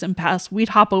our season pass, we'd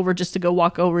hop over just to go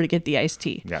walk over to get the iced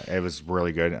tea. Yeah, it was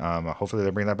really good. Hopefully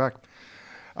they bring that back.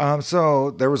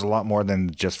 So there was a lot more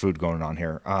than just food going on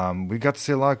here. We got to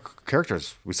see a lot of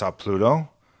characters. We saw Pluto,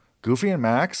 Goofy and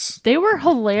Max. They were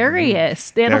hilarious.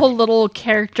 They had a whole little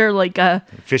character, like a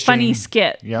funny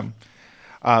skit. Yep.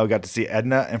 We got to see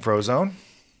Edna and Frozone.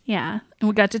 Yeah. And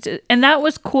we got and that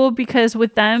was cool because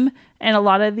with them and a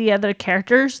lot of the other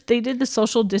characters, they did the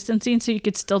social distancing so you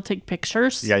could still take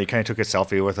pictures. Yeah, you kind of took a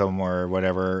selfie with them or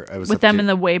whatever. It was with them in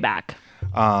the way back.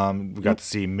 We got to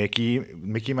see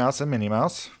Mickey Mouse and Minnie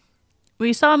Mouse.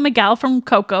 We saw Miguel from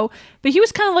Coco, but he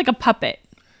was kind of like a puppet.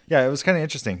 Yeah, it was kind of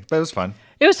interesting, but it was fun.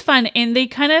 It was fun, and they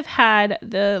kind of had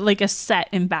a set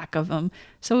in back of them,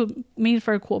 so it made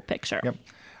for a cool picture. Yep.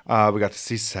 We got to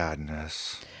see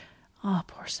Sadness. Oh,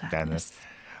 poor Sadness.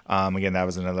 Again, that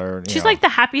was another. She's like the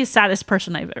happiest, saddest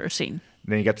person I've ever seen.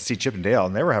 Then you got to see Chip and Dale,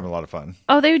 and they were having a lot of fun.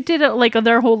 Oh, they did it like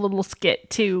their whole little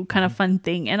skit too, kind of fun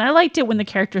thing, and I liked it when the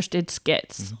characters did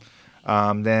skits.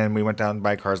 Then we went down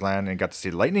by Cars Land and got to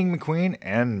see Lightning McQueen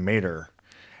and Mater.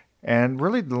 And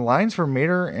really, the lines for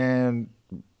Mater and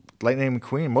Lightning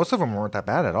McQueen, most of them weren't that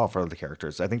bad at all for the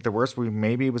characters. I think the worst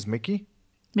maybe was Mickey.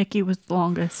 Mickey was the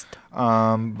longest.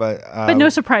 But no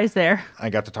surprise there.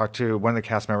 I got to talk to one of the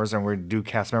cast members, and we do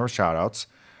cast member shout-outs.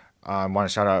 I want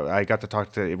to shout out. I got to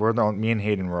talk to. Me and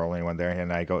Hayden were the only one there,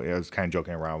 and I was kind of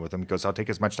joking around with him. He goes, "I'll take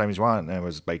as much time as you want." And it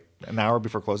was like an hour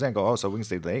before closing. I go, "Oh, so we can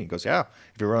stay late?" He goes, "Yeah,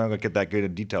 if you're really going to get that good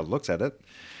of detailed looks at it."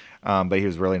 But he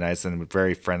was really nice and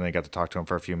very friendly. I got to talk to him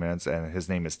for a few minutes, and his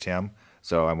name is Tim.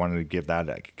 So I wanted to give that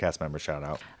a cast member shout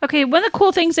out. Okay, one of the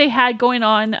cool things they had going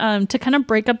on to kind of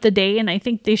break up the day, and I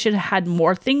think they should have had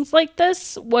more things like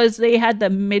this, was they had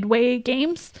the Midway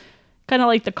games, kind of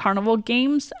like the carnival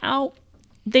games out.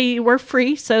 They were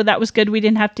free, so that was good. We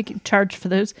didn't have to charge for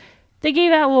those. They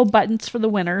gave out little buttons for the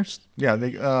winners. Yeah,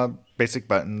 they basic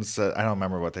buttons. I don't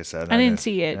remember what they said. I didn't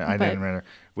see it. I didn't remember.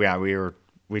 Yeah,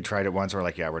 we tried it once. We're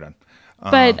like, yeah, we're done.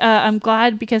 But I'm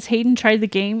glad because Hayden tried the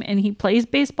game and he plays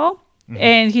baseball. Mm-hmm.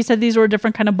 And he said these were a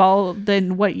different kind of ball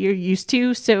than what you're used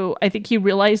to. So I think he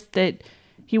realized that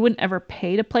he wouldn't ever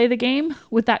pay to play the game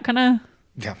with that kind of...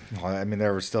 Yeah, well, I mean, they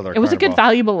were still there. It was a good,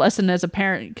 valuable lesson as a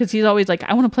parent because he's always like,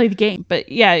 I want to play the game.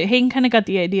 But yeah, Hayden kind of got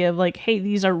the idea of like, hey,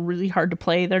 these are really hard to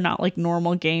play. They're not like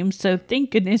normal games. So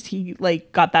thank goodness he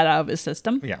like got that out of his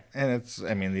system. Yeah, and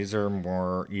these are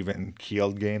more even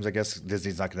keeled games. I guess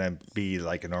Disney's not going to be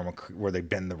like a normal where they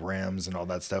bend the rims and all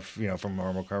that stuff, from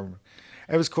normal car.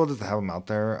 It was cool to have them out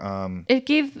there. It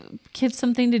gave kids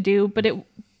something to do, but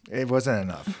it wasn't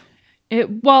enough.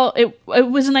 It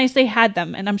was nice they had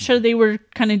them, and I'm sure they were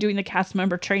kind of doing the cast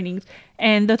member trainings.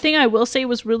 And the thing I will say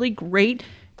was really great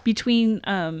between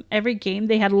every game,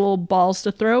 they had little balls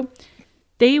to throw.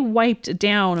 They wiped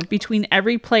down between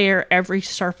every player, every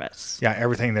surface. Yeah,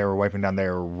 everything they were wiping down, they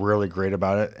were really great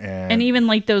about it. And even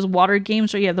like those water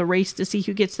games where you have the race to see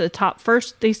who gets to the top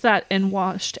first, they sat and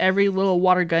washed every little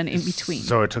water gun in between.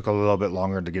 So it took a little bit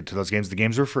longer to get to those games. The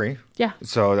games were free. Yeah.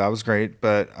 So that was great,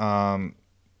 but...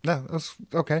 No, that's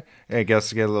okay. I guess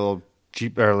to get a little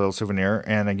cheap or a little souvenir.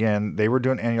 And again, they were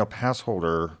doing annual pass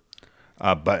holder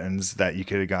buttons that you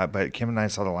could have got, but Kim and I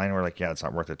saw the line. We're like, yeah, it's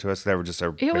not worth it to us. They were just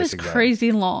a It was basic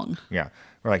crazy long. Yeah.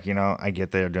 We're like, I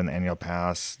get they're doing the annual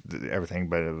pass, everything,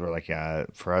 but we're like, yeah,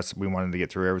 for us, we wanted to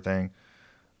get through everything.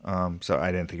 So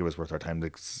I didn't think it was worth our time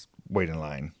to wait in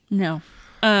line. No.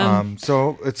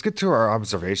 So let's get to our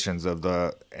observations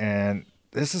and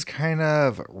this is kind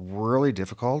of really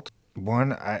difficult.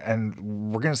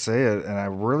 And we're going to say it, and I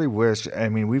really wish,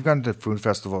 we've gone to food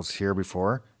festivals here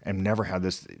before and never had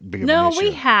this big of an issue. No,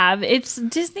 we have. It's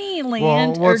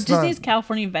Disneyland or Disney's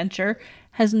California Adventure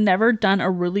has never done a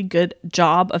really good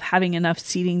job of having enough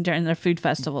seating during their food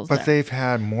festivals. But they've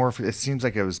had more. It seems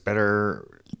like it was better.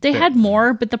 They had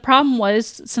more, but the problem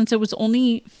was, since it was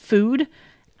only food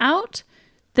out,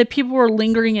 that people were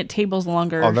lingering at tables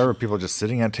longer. Oh, there were people just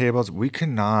sitting at tables. We could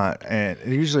not, and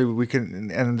usually we can,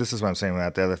 and this is what I'm saying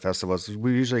at the other festivals,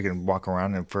 we usually can walk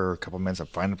around and for a couple of minutes and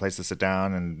find a place to sit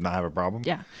down and not have a problem.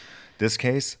 Yeah. This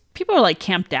case, people are like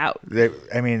camped out.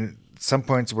 Some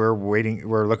points we're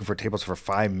looking for tables for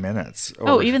 5 minutes.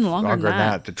 Even longer than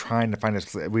that. To trying to find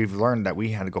us. We've learned that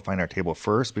we had to go find our table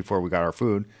first before we got our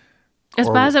food. As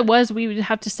bad as it was, we would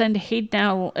have to send Hayden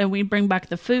out and we'd bring back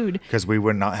the food. Because we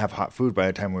would not have hot food by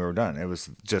the time we were done. It was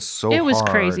just so It was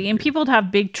hard. crazy. And people would have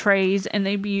big trays and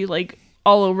they'd be like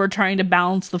all over trying to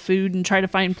balance the food and try to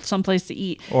find some place to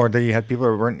eat. Or they had people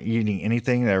who weren't eating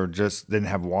anything. They were just didn't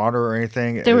have water or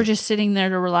anything. They were just sitting there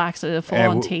to relax at a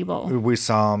full-on table. We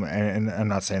saw them, and I'm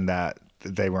not saying that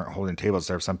they weren't holding tables.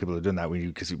 There were some people who were doing that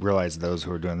because you realized those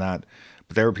who were doing that.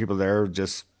 But there were people there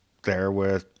just there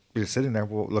with just sitting there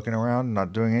looking around,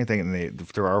 not doing anything, and they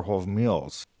through our whole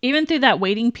meals. Even through that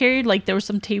waiting period, like there were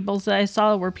some tables that I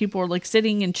saw where people were like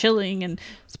sitting and chilling and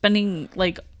spending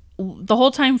like the whole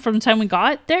time from the time we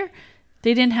got there.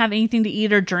 They didn't have anything to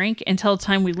eat or drink until the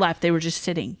time we left. They were just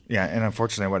sitting. Yeah, and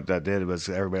unfortunately what that did was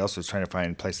everybody else was trying to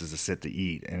find places to sit to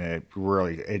eat, and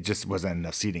it just wasn't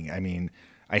enough seating.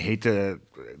 I hate to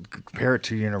compare it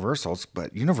to Universal's,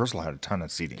 but Universal had a ton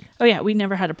of seating. Oh, yeah. We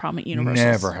never had a problem at Universal.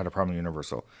 Never had a problem at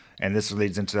Universal. And this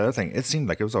leads into the other thing. It seemed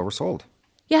like it was oversold.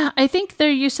 Yeah, I think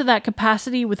they're used to that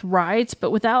capacity with rides,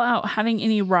 but without having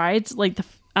any rides like the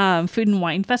Food and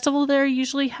Wine Festival there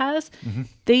usually has,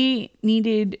 they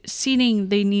needed seating.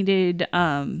 They needed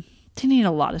a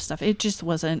lot of stuff. It just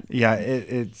wasn't. Yeah,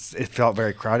 it felt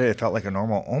very crowded. It felt like a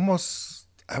normal, almost,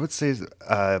 I would say,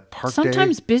 park day.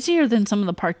 Sometimes busier than some of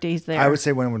the park days there. I would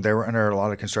say when they were under a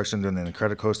lot of construction doing the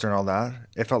Incredicoaster and all that,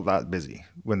 it felt that busy.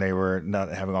 When they were not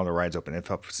having all the rides open, it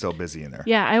felt still busy in there.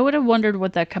 Yeah, I would have wondered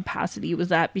what that capacity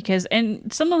was at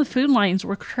and some of the food lines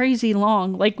were crazy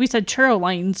long. Like we said, churro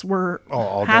lines were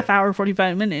half hour,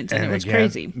 45 minutes, and it was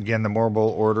crazy. Again, the mobile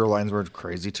order lines were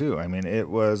crazy too. It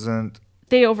wasn't...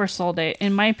 They oversold it.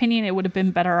 In my opinion, it would have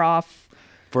been better off...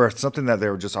 For something that they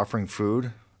were just offering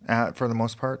food at for the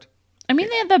most part.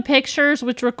 They had the pictures,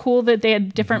 which were cool, that they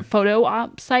had different photo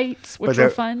op sites, which were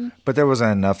fun. But there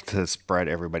wasn't enough to spread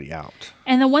everybody out.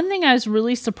 And the one thing I was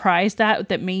really surprised at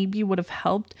that maybe would have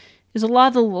helped is a lot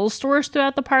of the little stores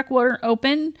throughout the park weren't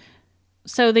open.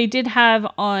 So they did have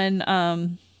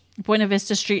on Buena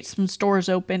Vista Street some stores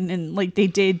open, and like they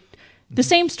did the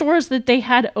same stores that they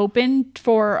had opened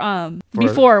for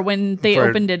before when they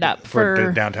opened it up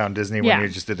for downtown Disney when you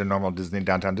just did a normal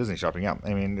downtown Disney shopping. Yeah,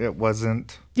 it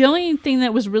wasn't. The only thing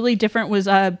that was really different was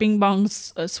Bing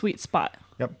Bong's Sweet Spot.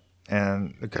 Yep,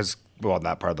 and because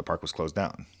that part of the park was closed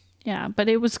down. Yeah, but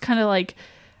it was kind of like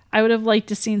I would have liked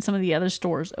to seen some of the other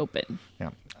stores open. Yeah,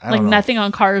 nothing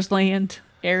on Cars Land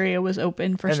area was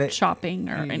open for shopping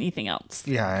or anything else.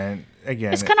 Yeah, and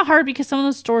again, it's kind of hard because some of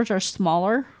the stores are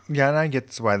smaller. Yeah, and I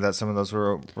get why some of those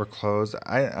were closed.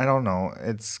 I don't know.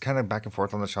 It's kind of back and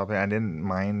forth on the shopping. I didn't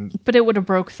mind, but it would have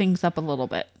broke things up a little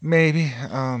bit. Maybe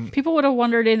people would have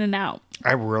wandered in and out.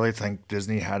 I really think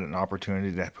Disney had an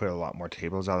opportunity to put a lot more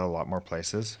tables out of a lot more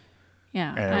places.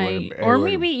 Yeah,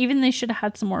 maybe even they should have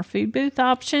had some more food booth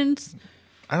options.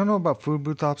 I don't know about food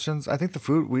booth options. I think the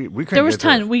food we couldn't. There was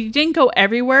ton. We didn't go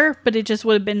everywhere, but it just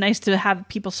would have been nice to have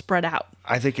people spread out.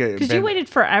 I think because you waited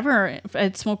forever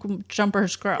at Smoke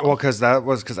Jumper's Grill. Well, because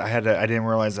I didn't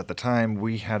realize at the time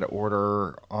we had to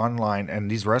order online,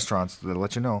 and these restaurants they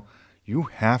let you know you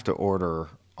have to order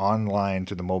online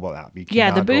to the mobile app.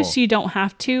 The booths you don't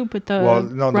have to, but the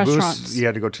restaurants booths you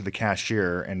had to go to the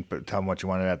cashier and tell them what you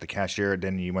wanted at the cashier.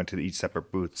 Then you went to each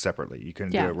separate booth separately. You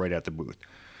couldn't do it right at the booth.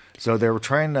 So they were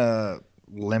trying to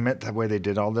limit the way they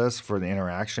did all this for the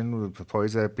interaction with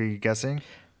employees, I'd be guessing.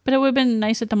 But it would have been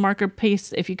nice at the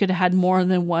marketplace if you could have had more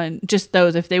than one, just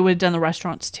those, if they would have done the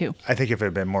restaurants too. I think if it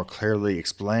had been more clearly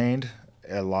explained,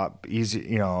 a lot easier.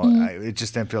 It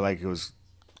just didn't feel like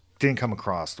didn't come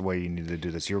across the way you needed to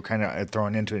do this. You were kind of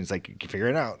thrown into it. And it's like, you can figure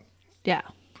it out. Yeah.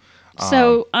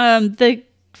 So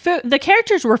the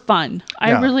characters were fun.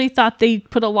 I really thought they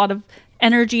put a lot of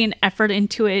energy and effort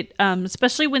into it,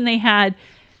 especially when they had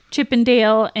Chip and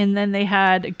Dale and then they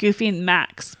had Goofy and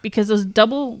Max, because those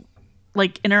double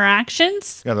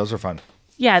interactions. Yeah, those are fun.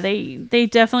 Yeah, they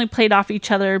definitely played off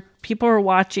each other. People were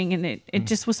watching, and it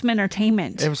just was some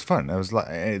entertainment. It was fun. It was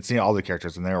seeing all the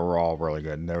characters, and they were all really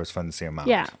good, and it was fun to see them out.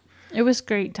 Yeah, it was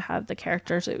great to have the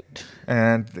characters out.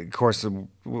 And of course, talking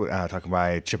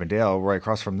about Chip and Dale, right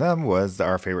across from them was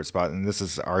our favorite spot, and this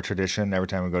is our tradition. Every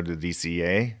time we go to the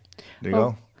DCA, there you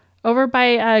go. Over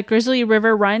by Grizzly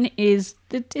River Run is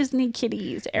the Disney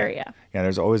Kitties area. Yeah,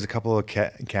 there's always a couple of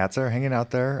cats that are hanging out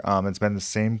there. It's been the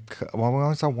same. Well, we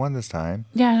only saw one this time.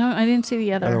 Yeah, no, I didn't see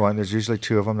the other one. There's usually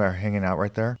two of them that are hanging out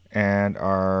right there, and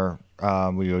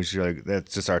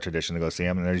that's just our tradition to go see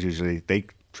them. And there's usually they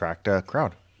track the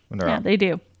crowd when they're out. They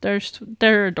do.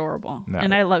 They're adorable,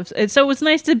 and I love it. So it was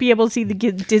nice to be able to see the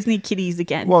Disney Kitties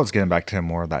again. Well, it's getting back to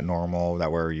more of that normal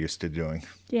that we're used to doing.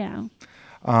 Yeah.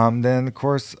 Then, of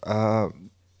course,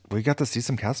 we got to see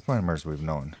some cast members we've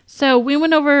known. So we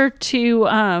went over to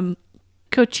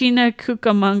Cochina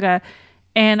Cucamonga,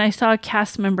 and I saw a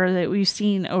cast member that we've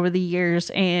seen over the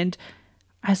years. And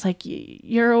I was like,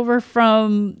 "You're over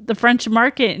from the French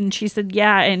Market?" And she said,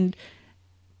 "Yeah." And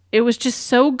it was just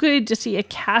so good to see a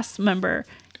cast member.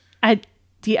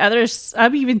 The others,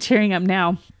 I'm even tearing up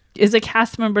now, is a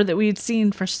cast member that we had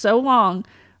seen for so long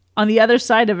on the other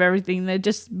side of everything that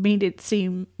just made it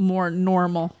seem more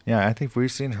normal. Yeah, I think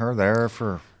we've seen her there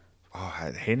for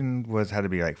Hayden had to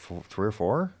be like 3 or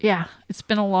 4. Yeah, it's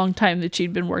been a long time that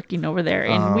she'd been working over there,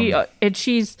 and we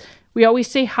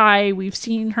always say hi. We've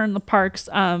seen her in the parks.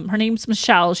 Her name's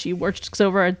Michelle. She works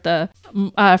over at the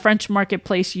French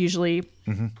Marketplace usually,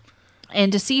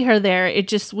 and to see her there, it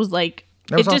just was like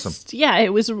awesome. Yeah,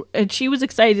 it was. And she was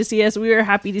excited to see us. We were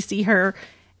happy to see her.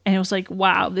 And it was like,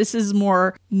 wow, this is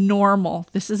more normal.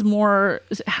 This is more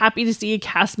happy to see a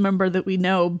cast member that we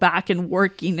know back and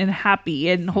working and happy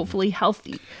and hopefully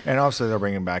healthy. And also they're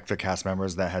bringing back the cast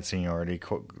members that had seniority,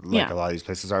 a lot of these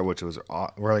places are, which was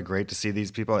really great to see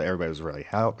these people. Everybody was really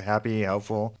happy,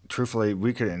 helpful. Truthfully,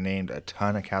 we could have named a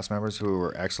ton of cast members who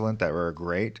were excellent, that were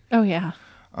great. Oh, yeah.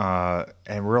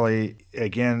 And really,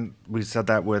 again, we said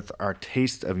that with our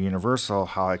taste of Universal,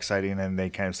 how exciting, and they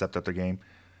kind of stepped up their game.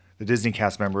 The Disney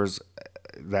cast members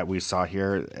that we saw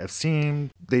here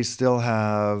they still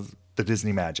have the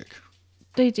Disney magic.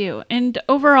 They do. And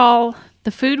overall, the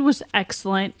food was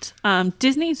excellent.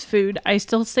 Disney's food, I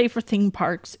still say for theme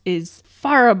parks, is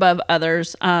far above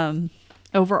others.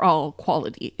 Overall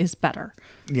quality is better.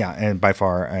 Yeah, and by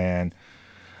far. And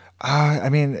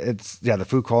the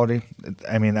food quality.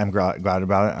 I'm glad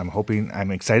about it. I'm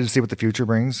excited to see what the future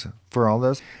brings for all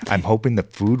this. I'm hoping the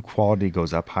food quality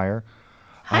goes up higher.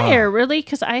 Higher, really?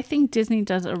 Because I think Disney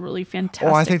does a really fantastic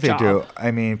job. I think they do.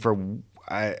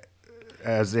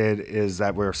 As it is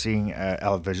that we're seeing an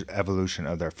evolution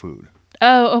of their food.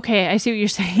 Oh, okay. I see what you're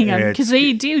saying. Because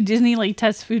they do. Disney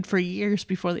tests food for years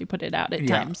before they put it out at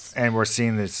times. And we're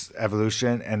seeing this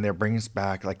evolution, and they're bringing us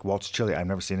back Walt's Chili. I've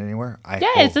never seen it anywhere.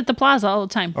 It's at the Plaza all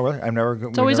the time. Oh, really?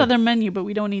 It's always on their menu, but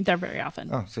we don't eat there very often.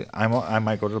 Oh, see, I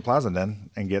might go to the Plaza then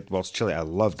and get Walt's Chili. I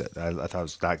loved it. I thought it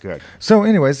was that good. So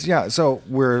anyways, so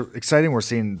we're excited. We're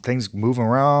seeing things moving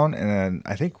around, and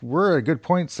I think we're at a good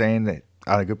point saying the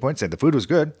food was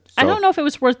good. I don't know if it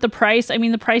was worth the price.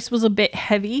 the price was a bit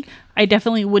heavy. I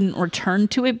definitely wouldn't return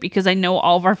to it because I know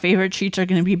all of our favorite treats are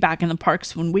going to be back in the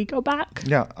parks when we go back.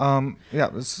 Yeah.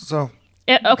 So.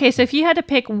 Okay. So if you had to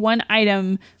pick one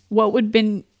item, what would have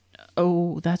been?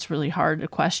 Oh, that's really hard a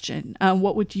question.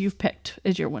 What would you have picked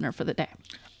as your winner for the day?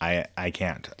 I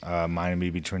can't. Mine would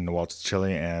be between the Walt's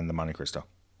Chili and the Monte Cristo.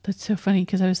 That's so funny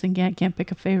because I was thinking I can't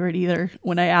pick a favorite either.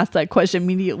 When I asked that question,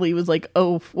 immediately was like,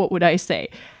 oh, what would I say?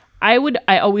 I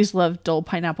always loved Dole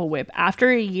Pineapple Whip. After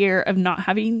a year of not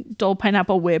having Dole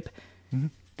Pineapple Whip,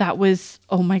 that was,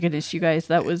 oh my goodness, you guys,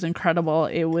 that was incredible.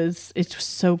 It was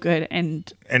so good.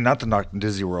 And not to knock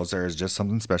Disney World, there is just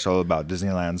something special about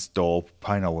Disneyland's Dole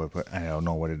Pineapple Whip. I don't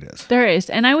know what it is. There is.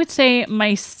 And I would say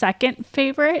my second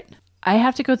favorite, I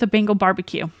have to go with the Bengal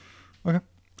barbecue. Okay.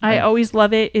 I always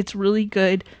love it. It's really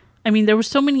good. There were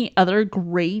so many other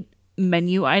great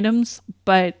menu items,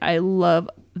 but I love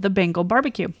the Bengal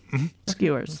barbecue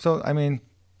skewers. So,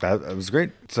 that was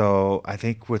great. So, I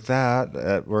think with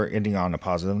that, we're ending on a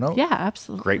positive note. Yeah,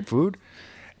 absolutely. Great food.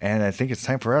 And I think it's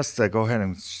time for us to go ahead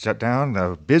and shut down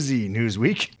the busy news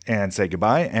week and say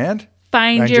goodbye and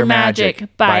find your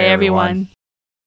magic. Bye, everyone.